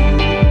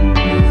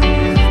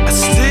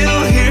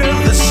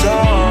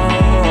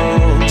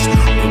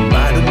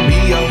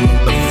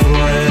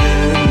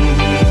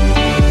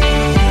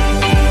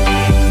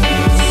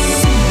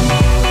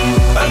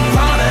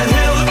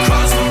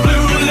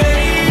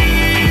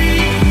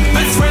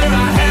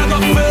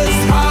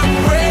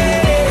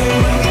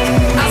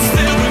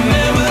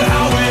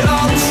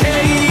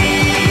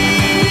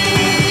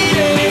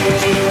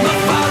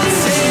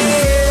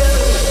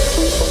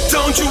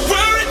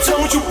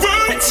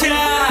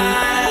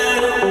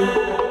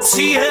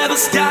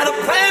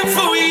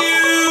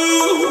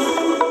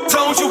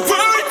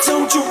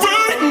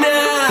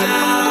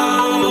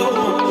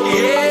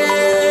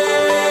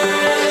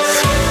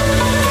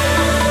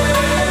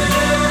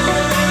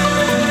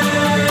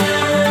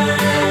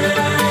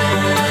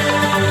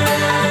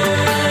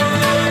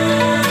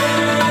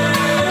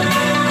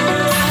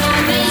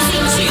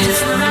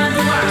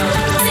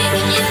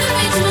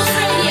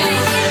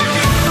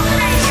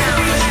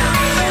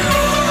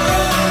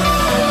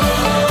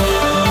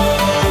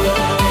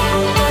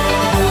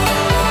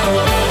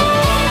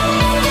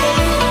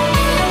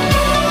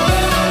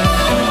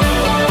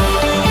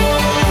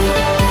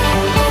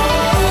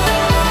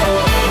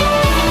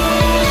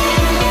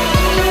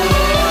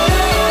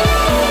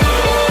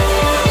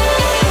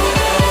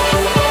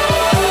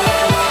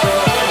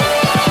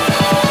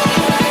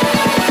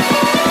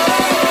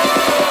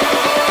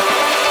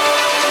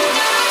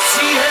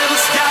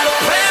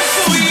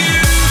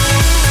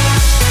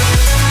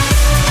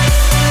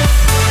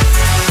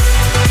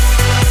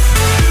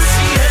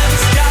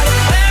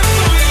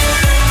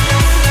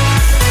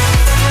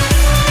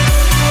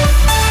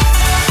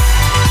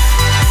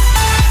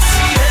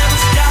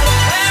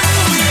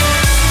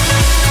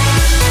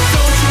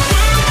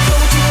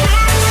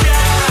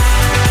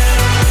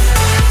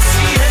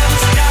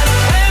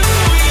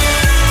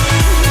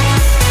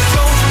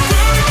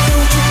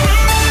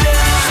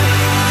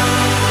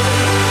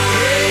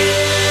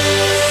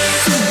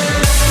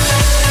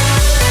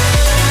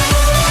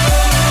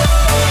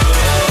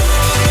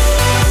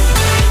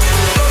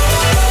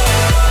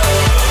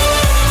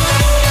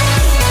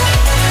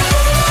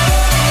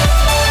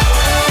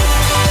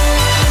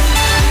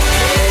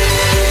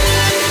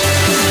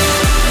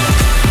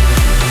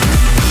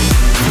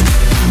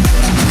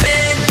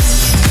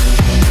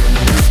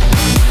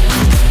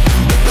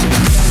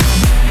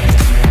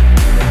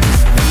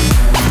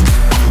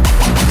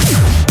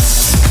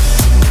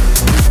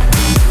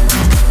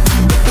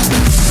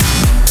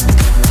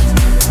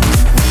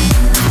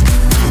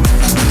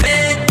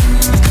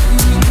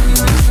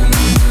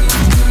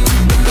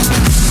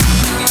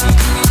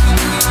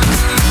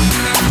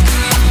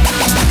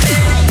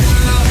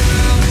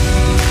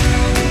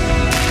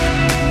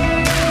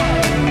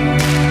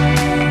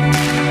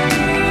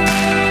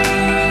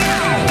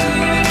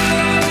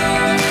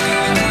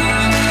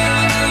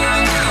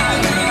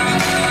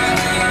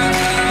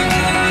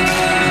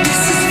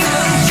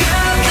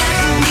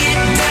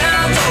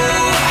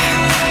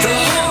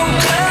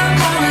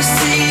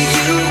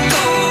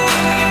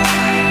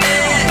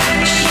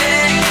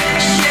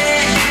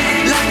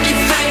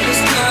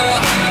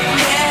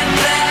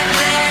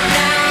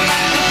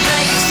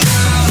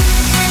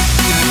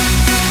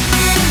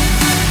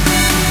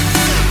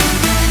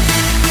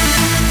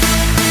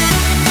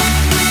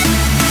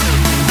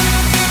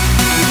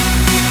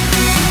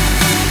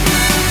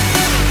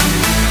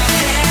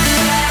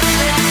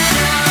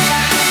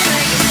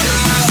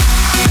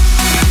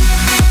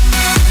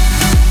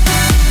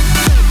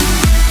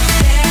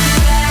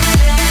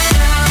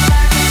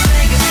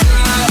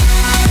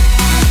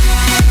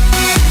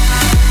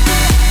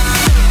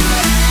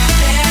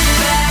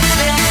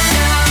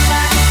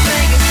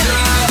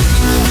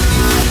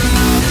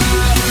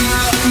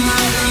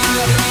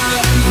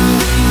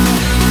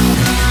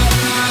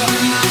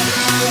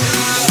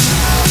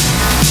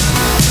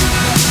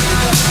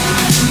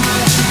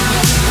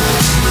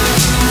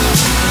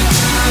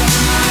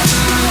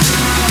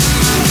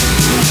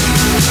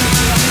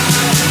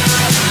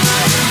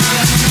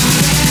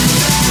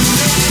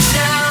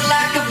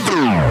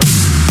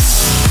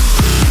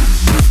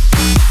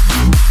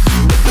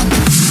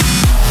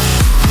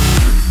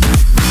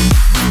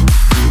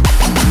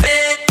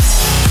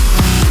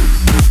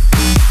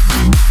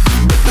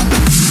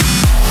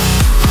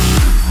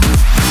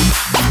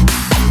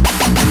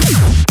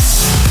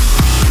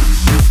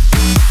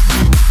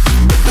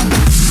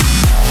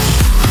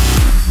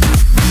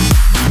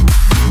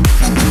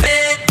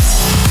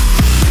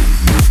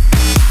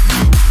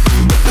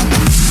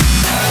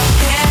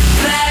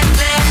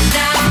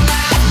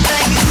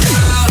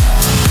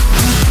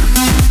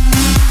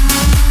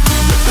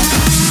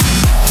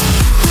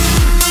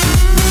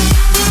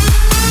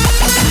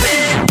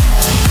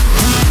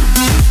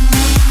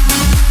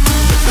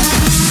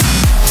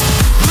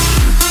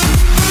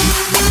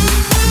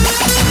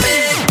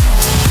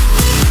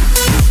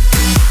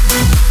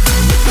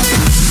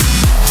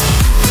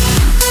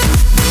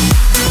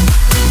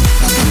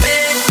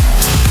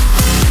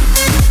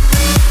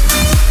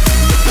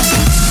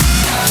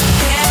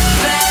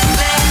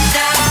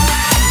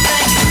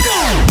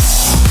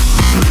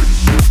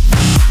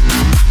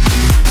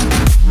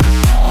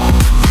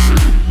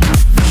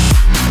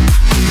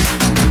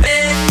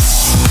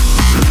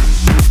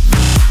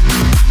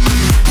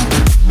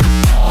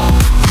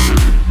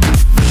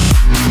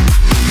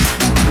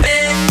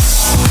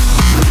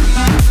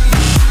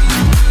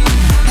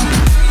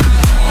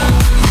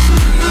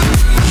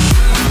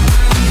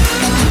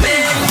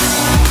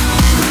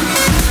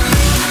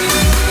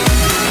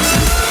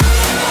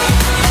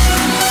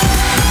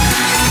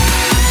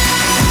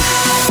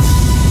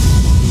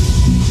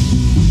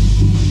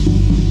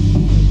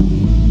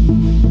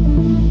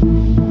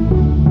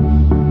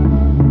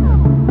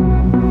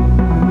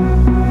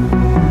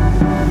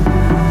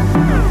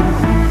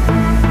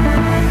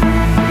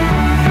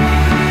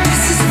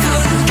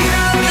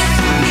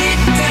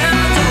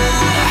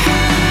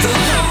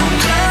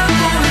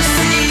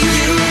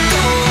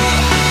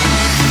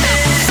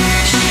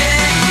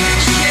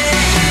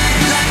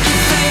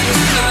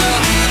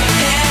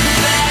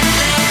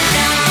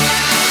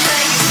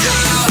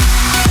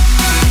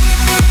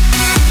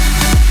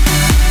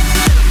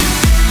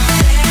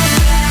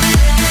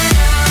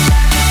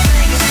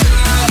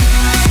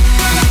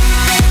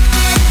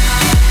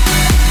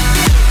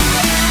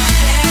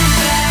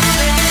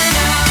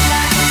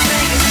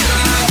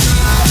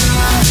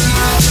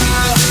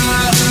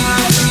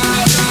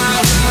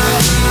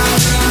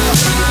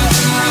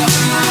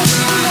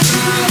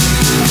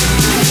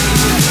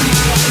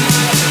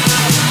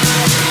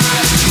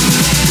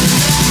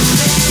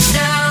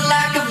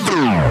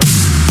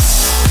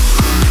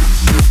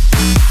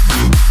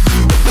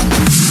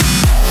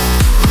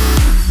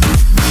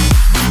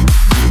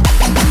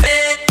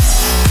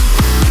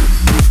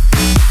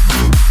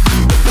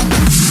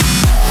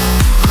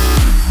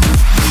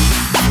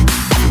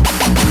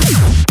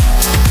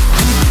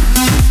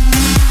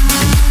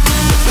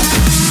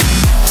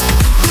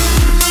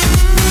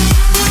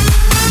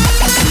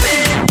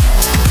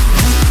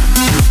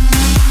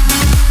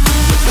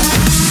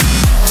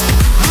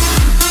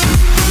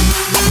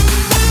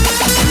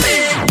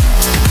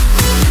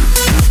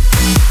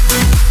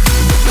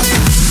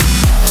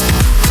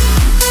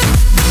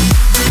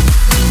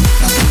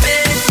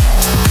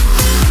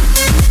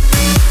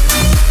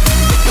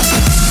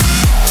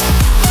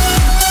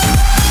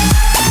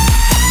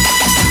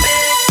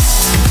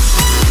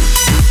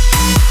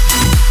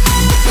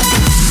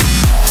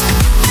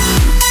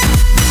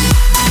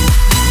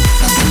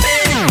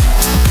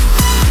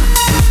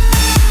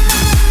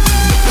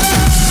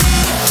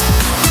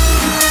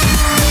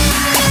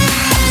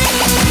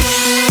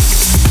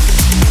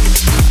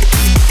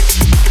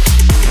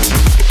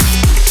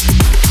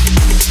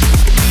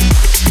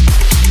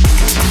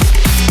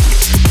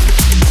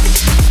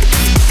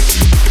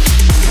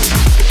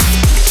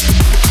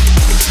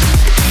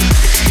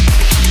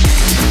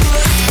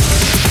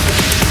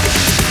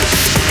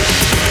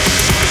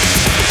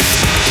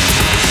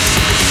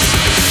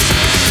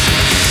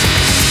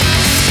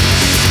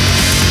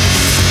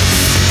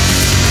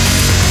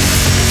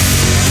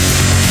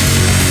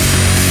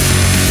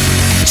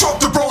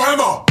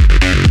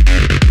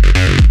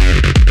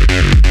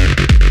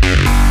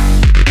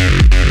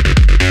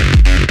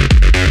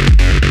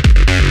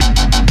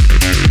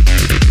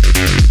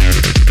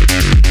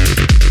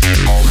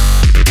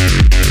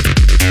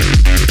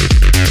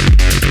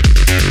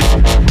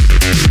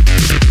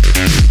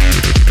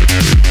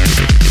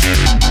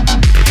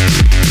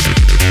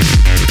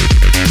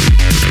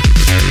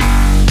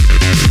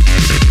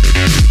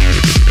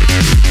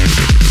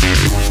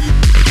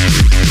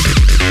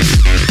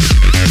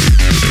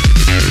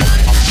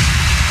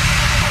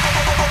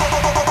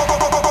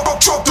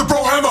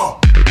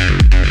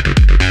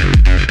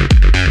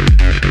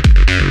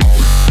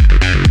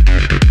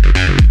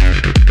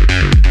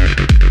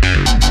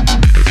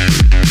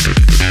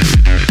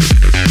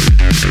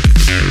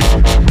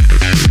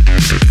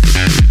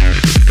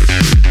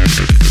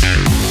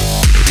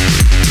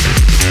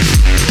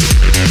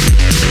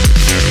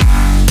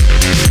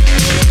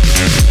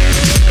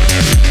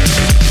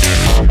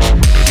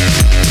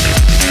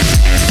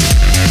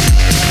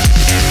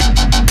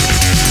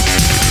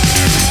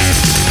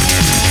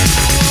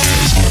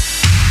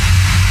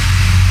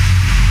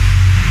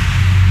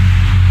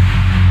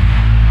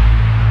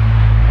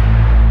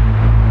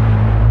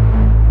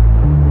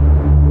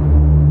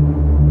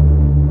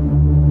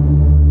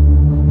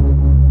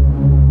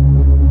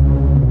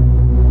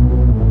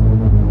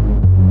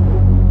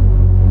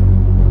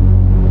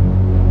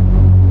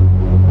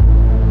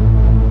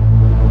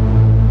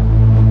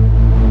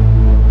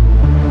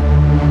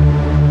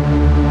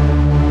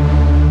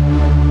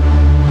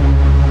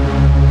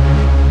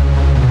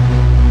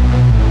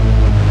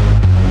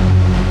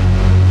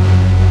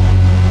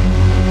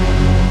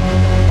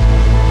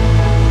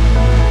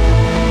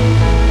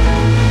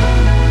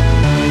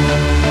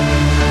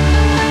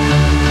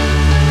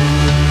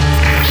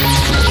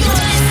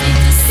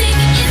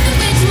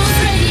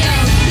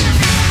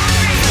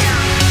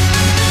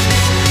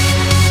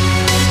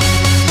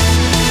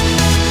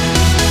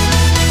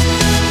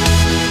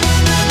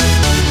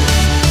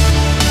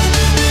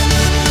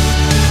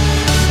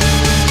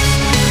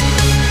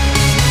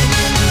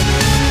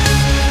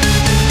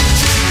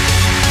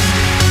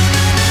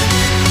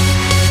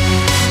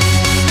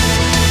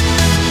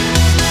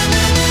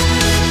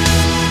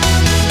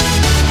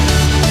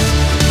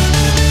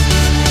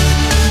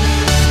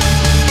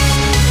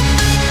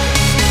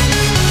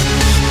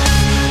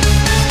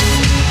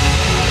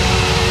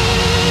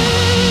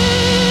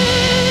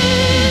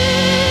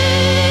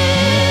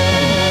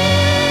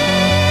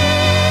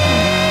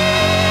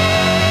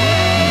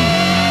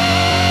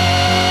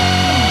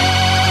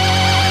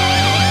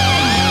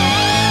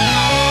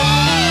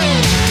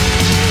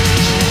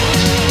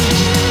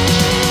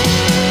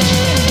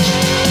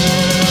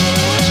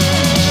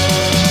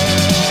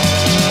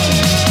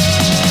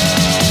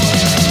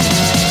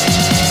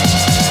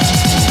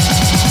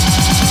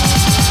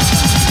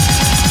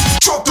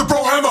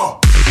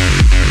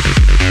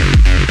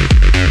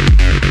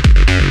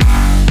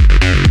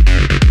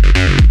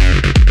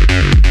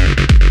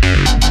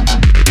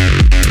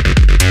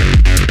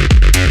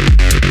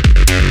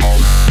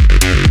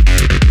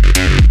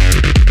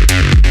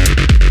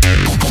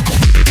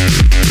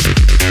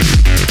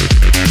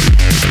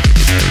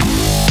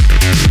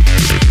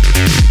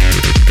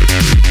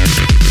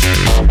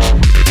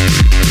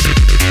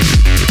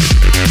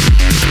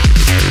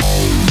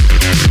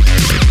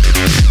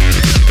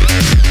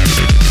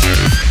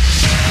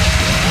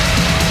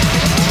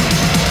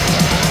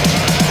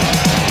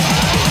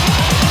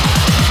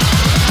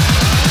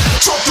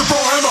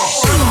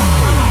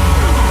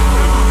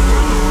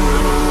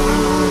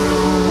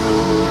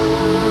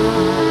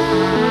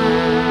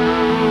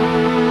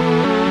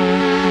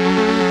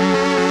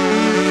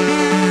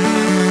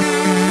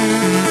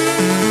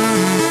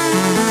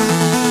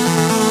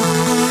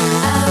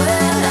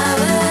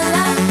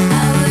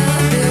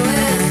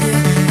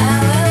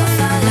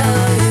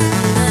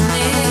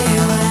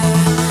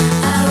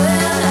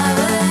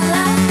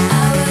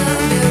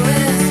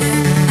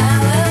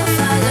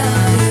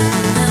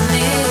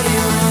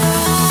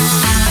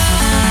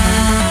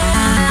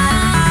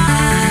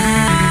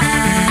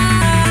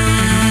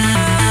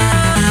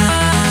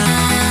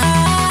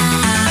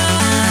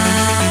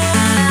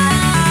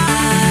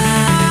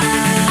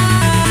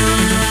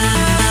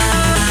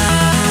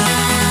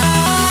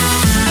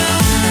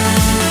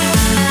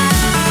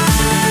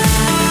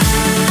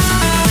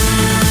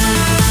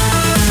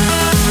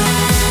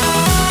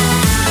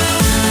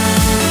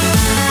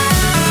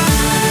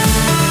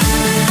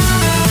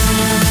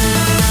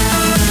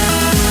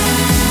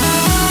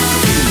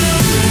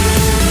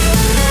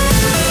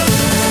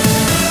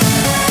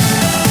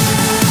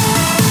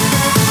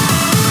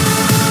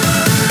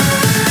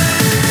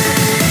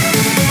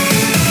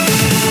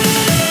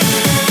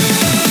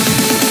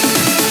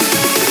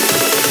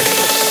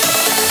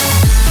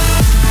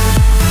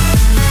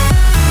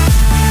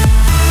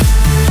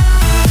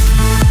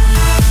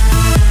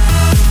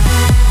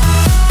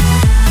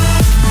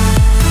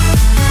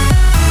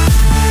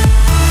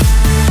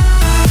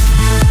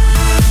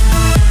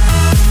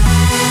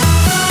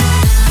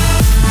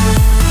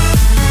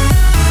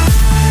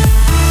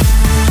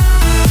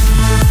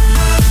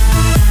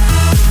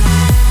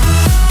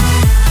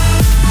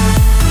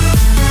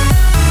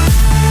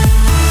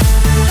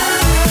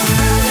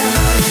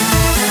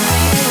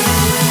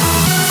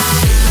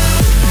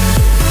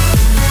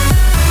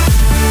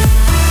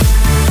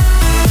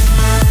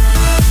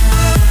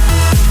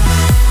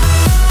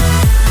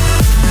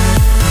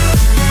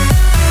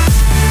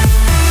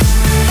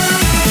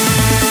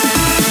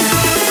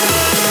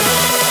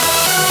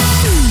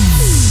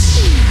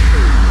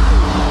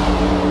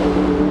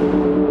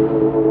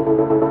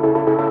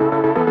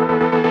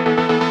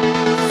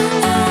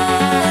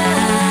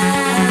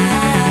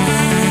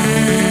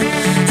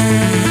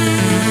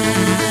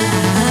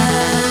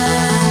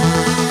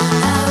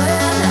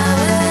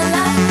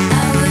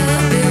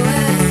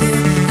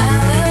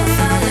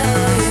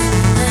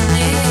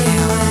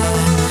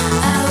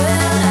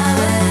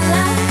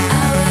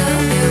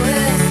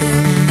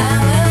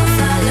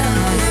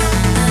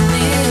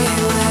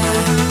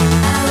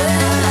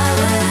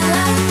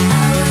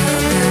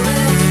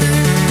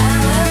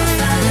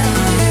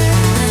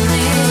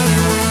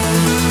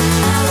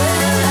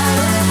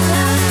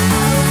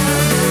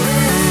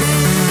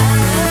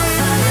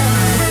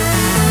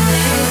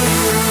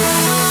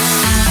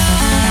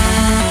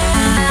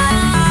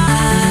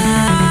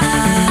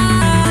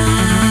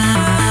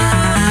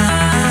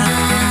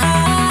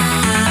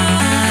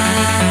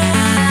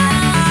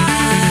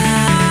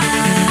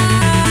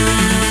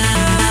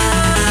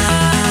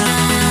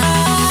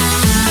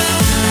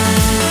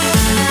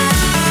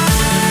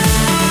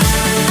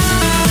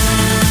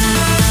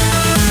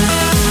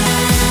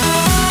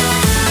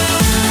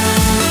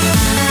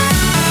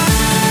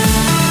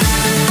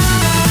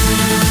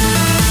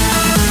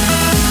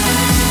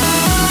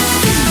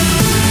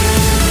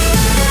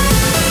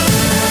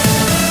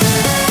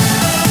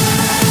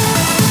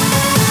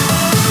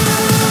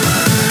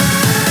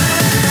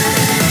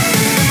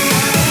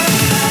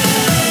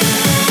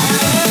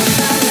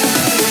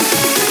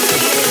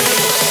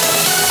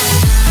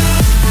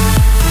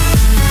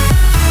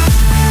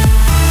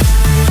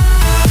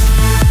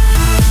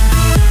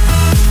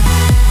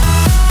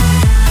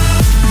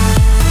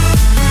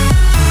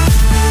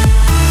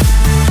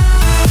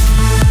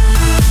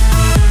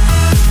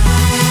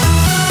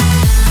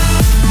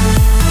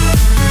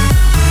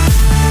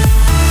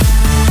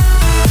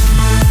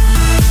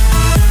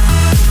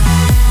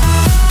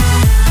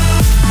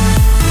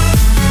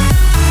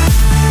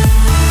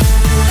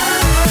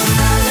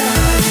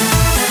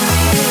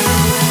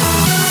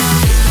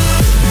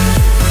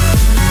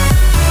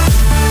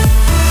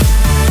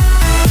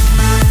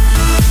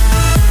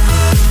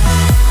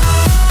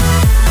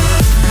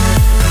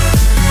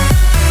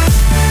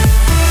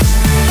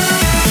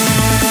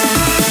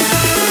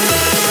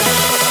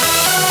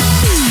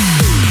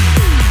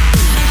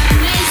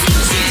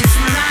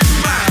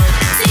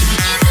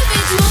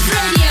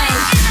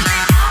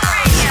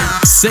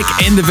 Sick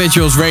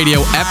Individuals Radio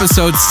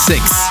episode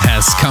 6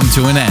 has come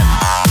to an end.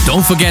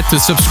 Don't forget to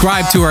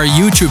subscribe to our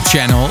YouTube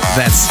channel.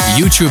 That's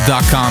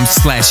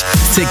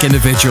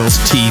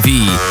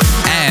youtube.com/sickindividualstv.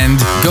 And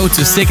go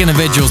to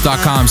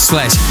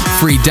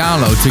sickindividuals.com/free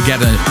download to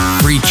get a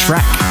free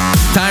track.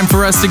 Time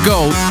for us to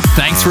go.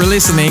 Thanks for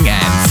listening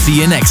and see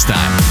you next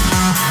time.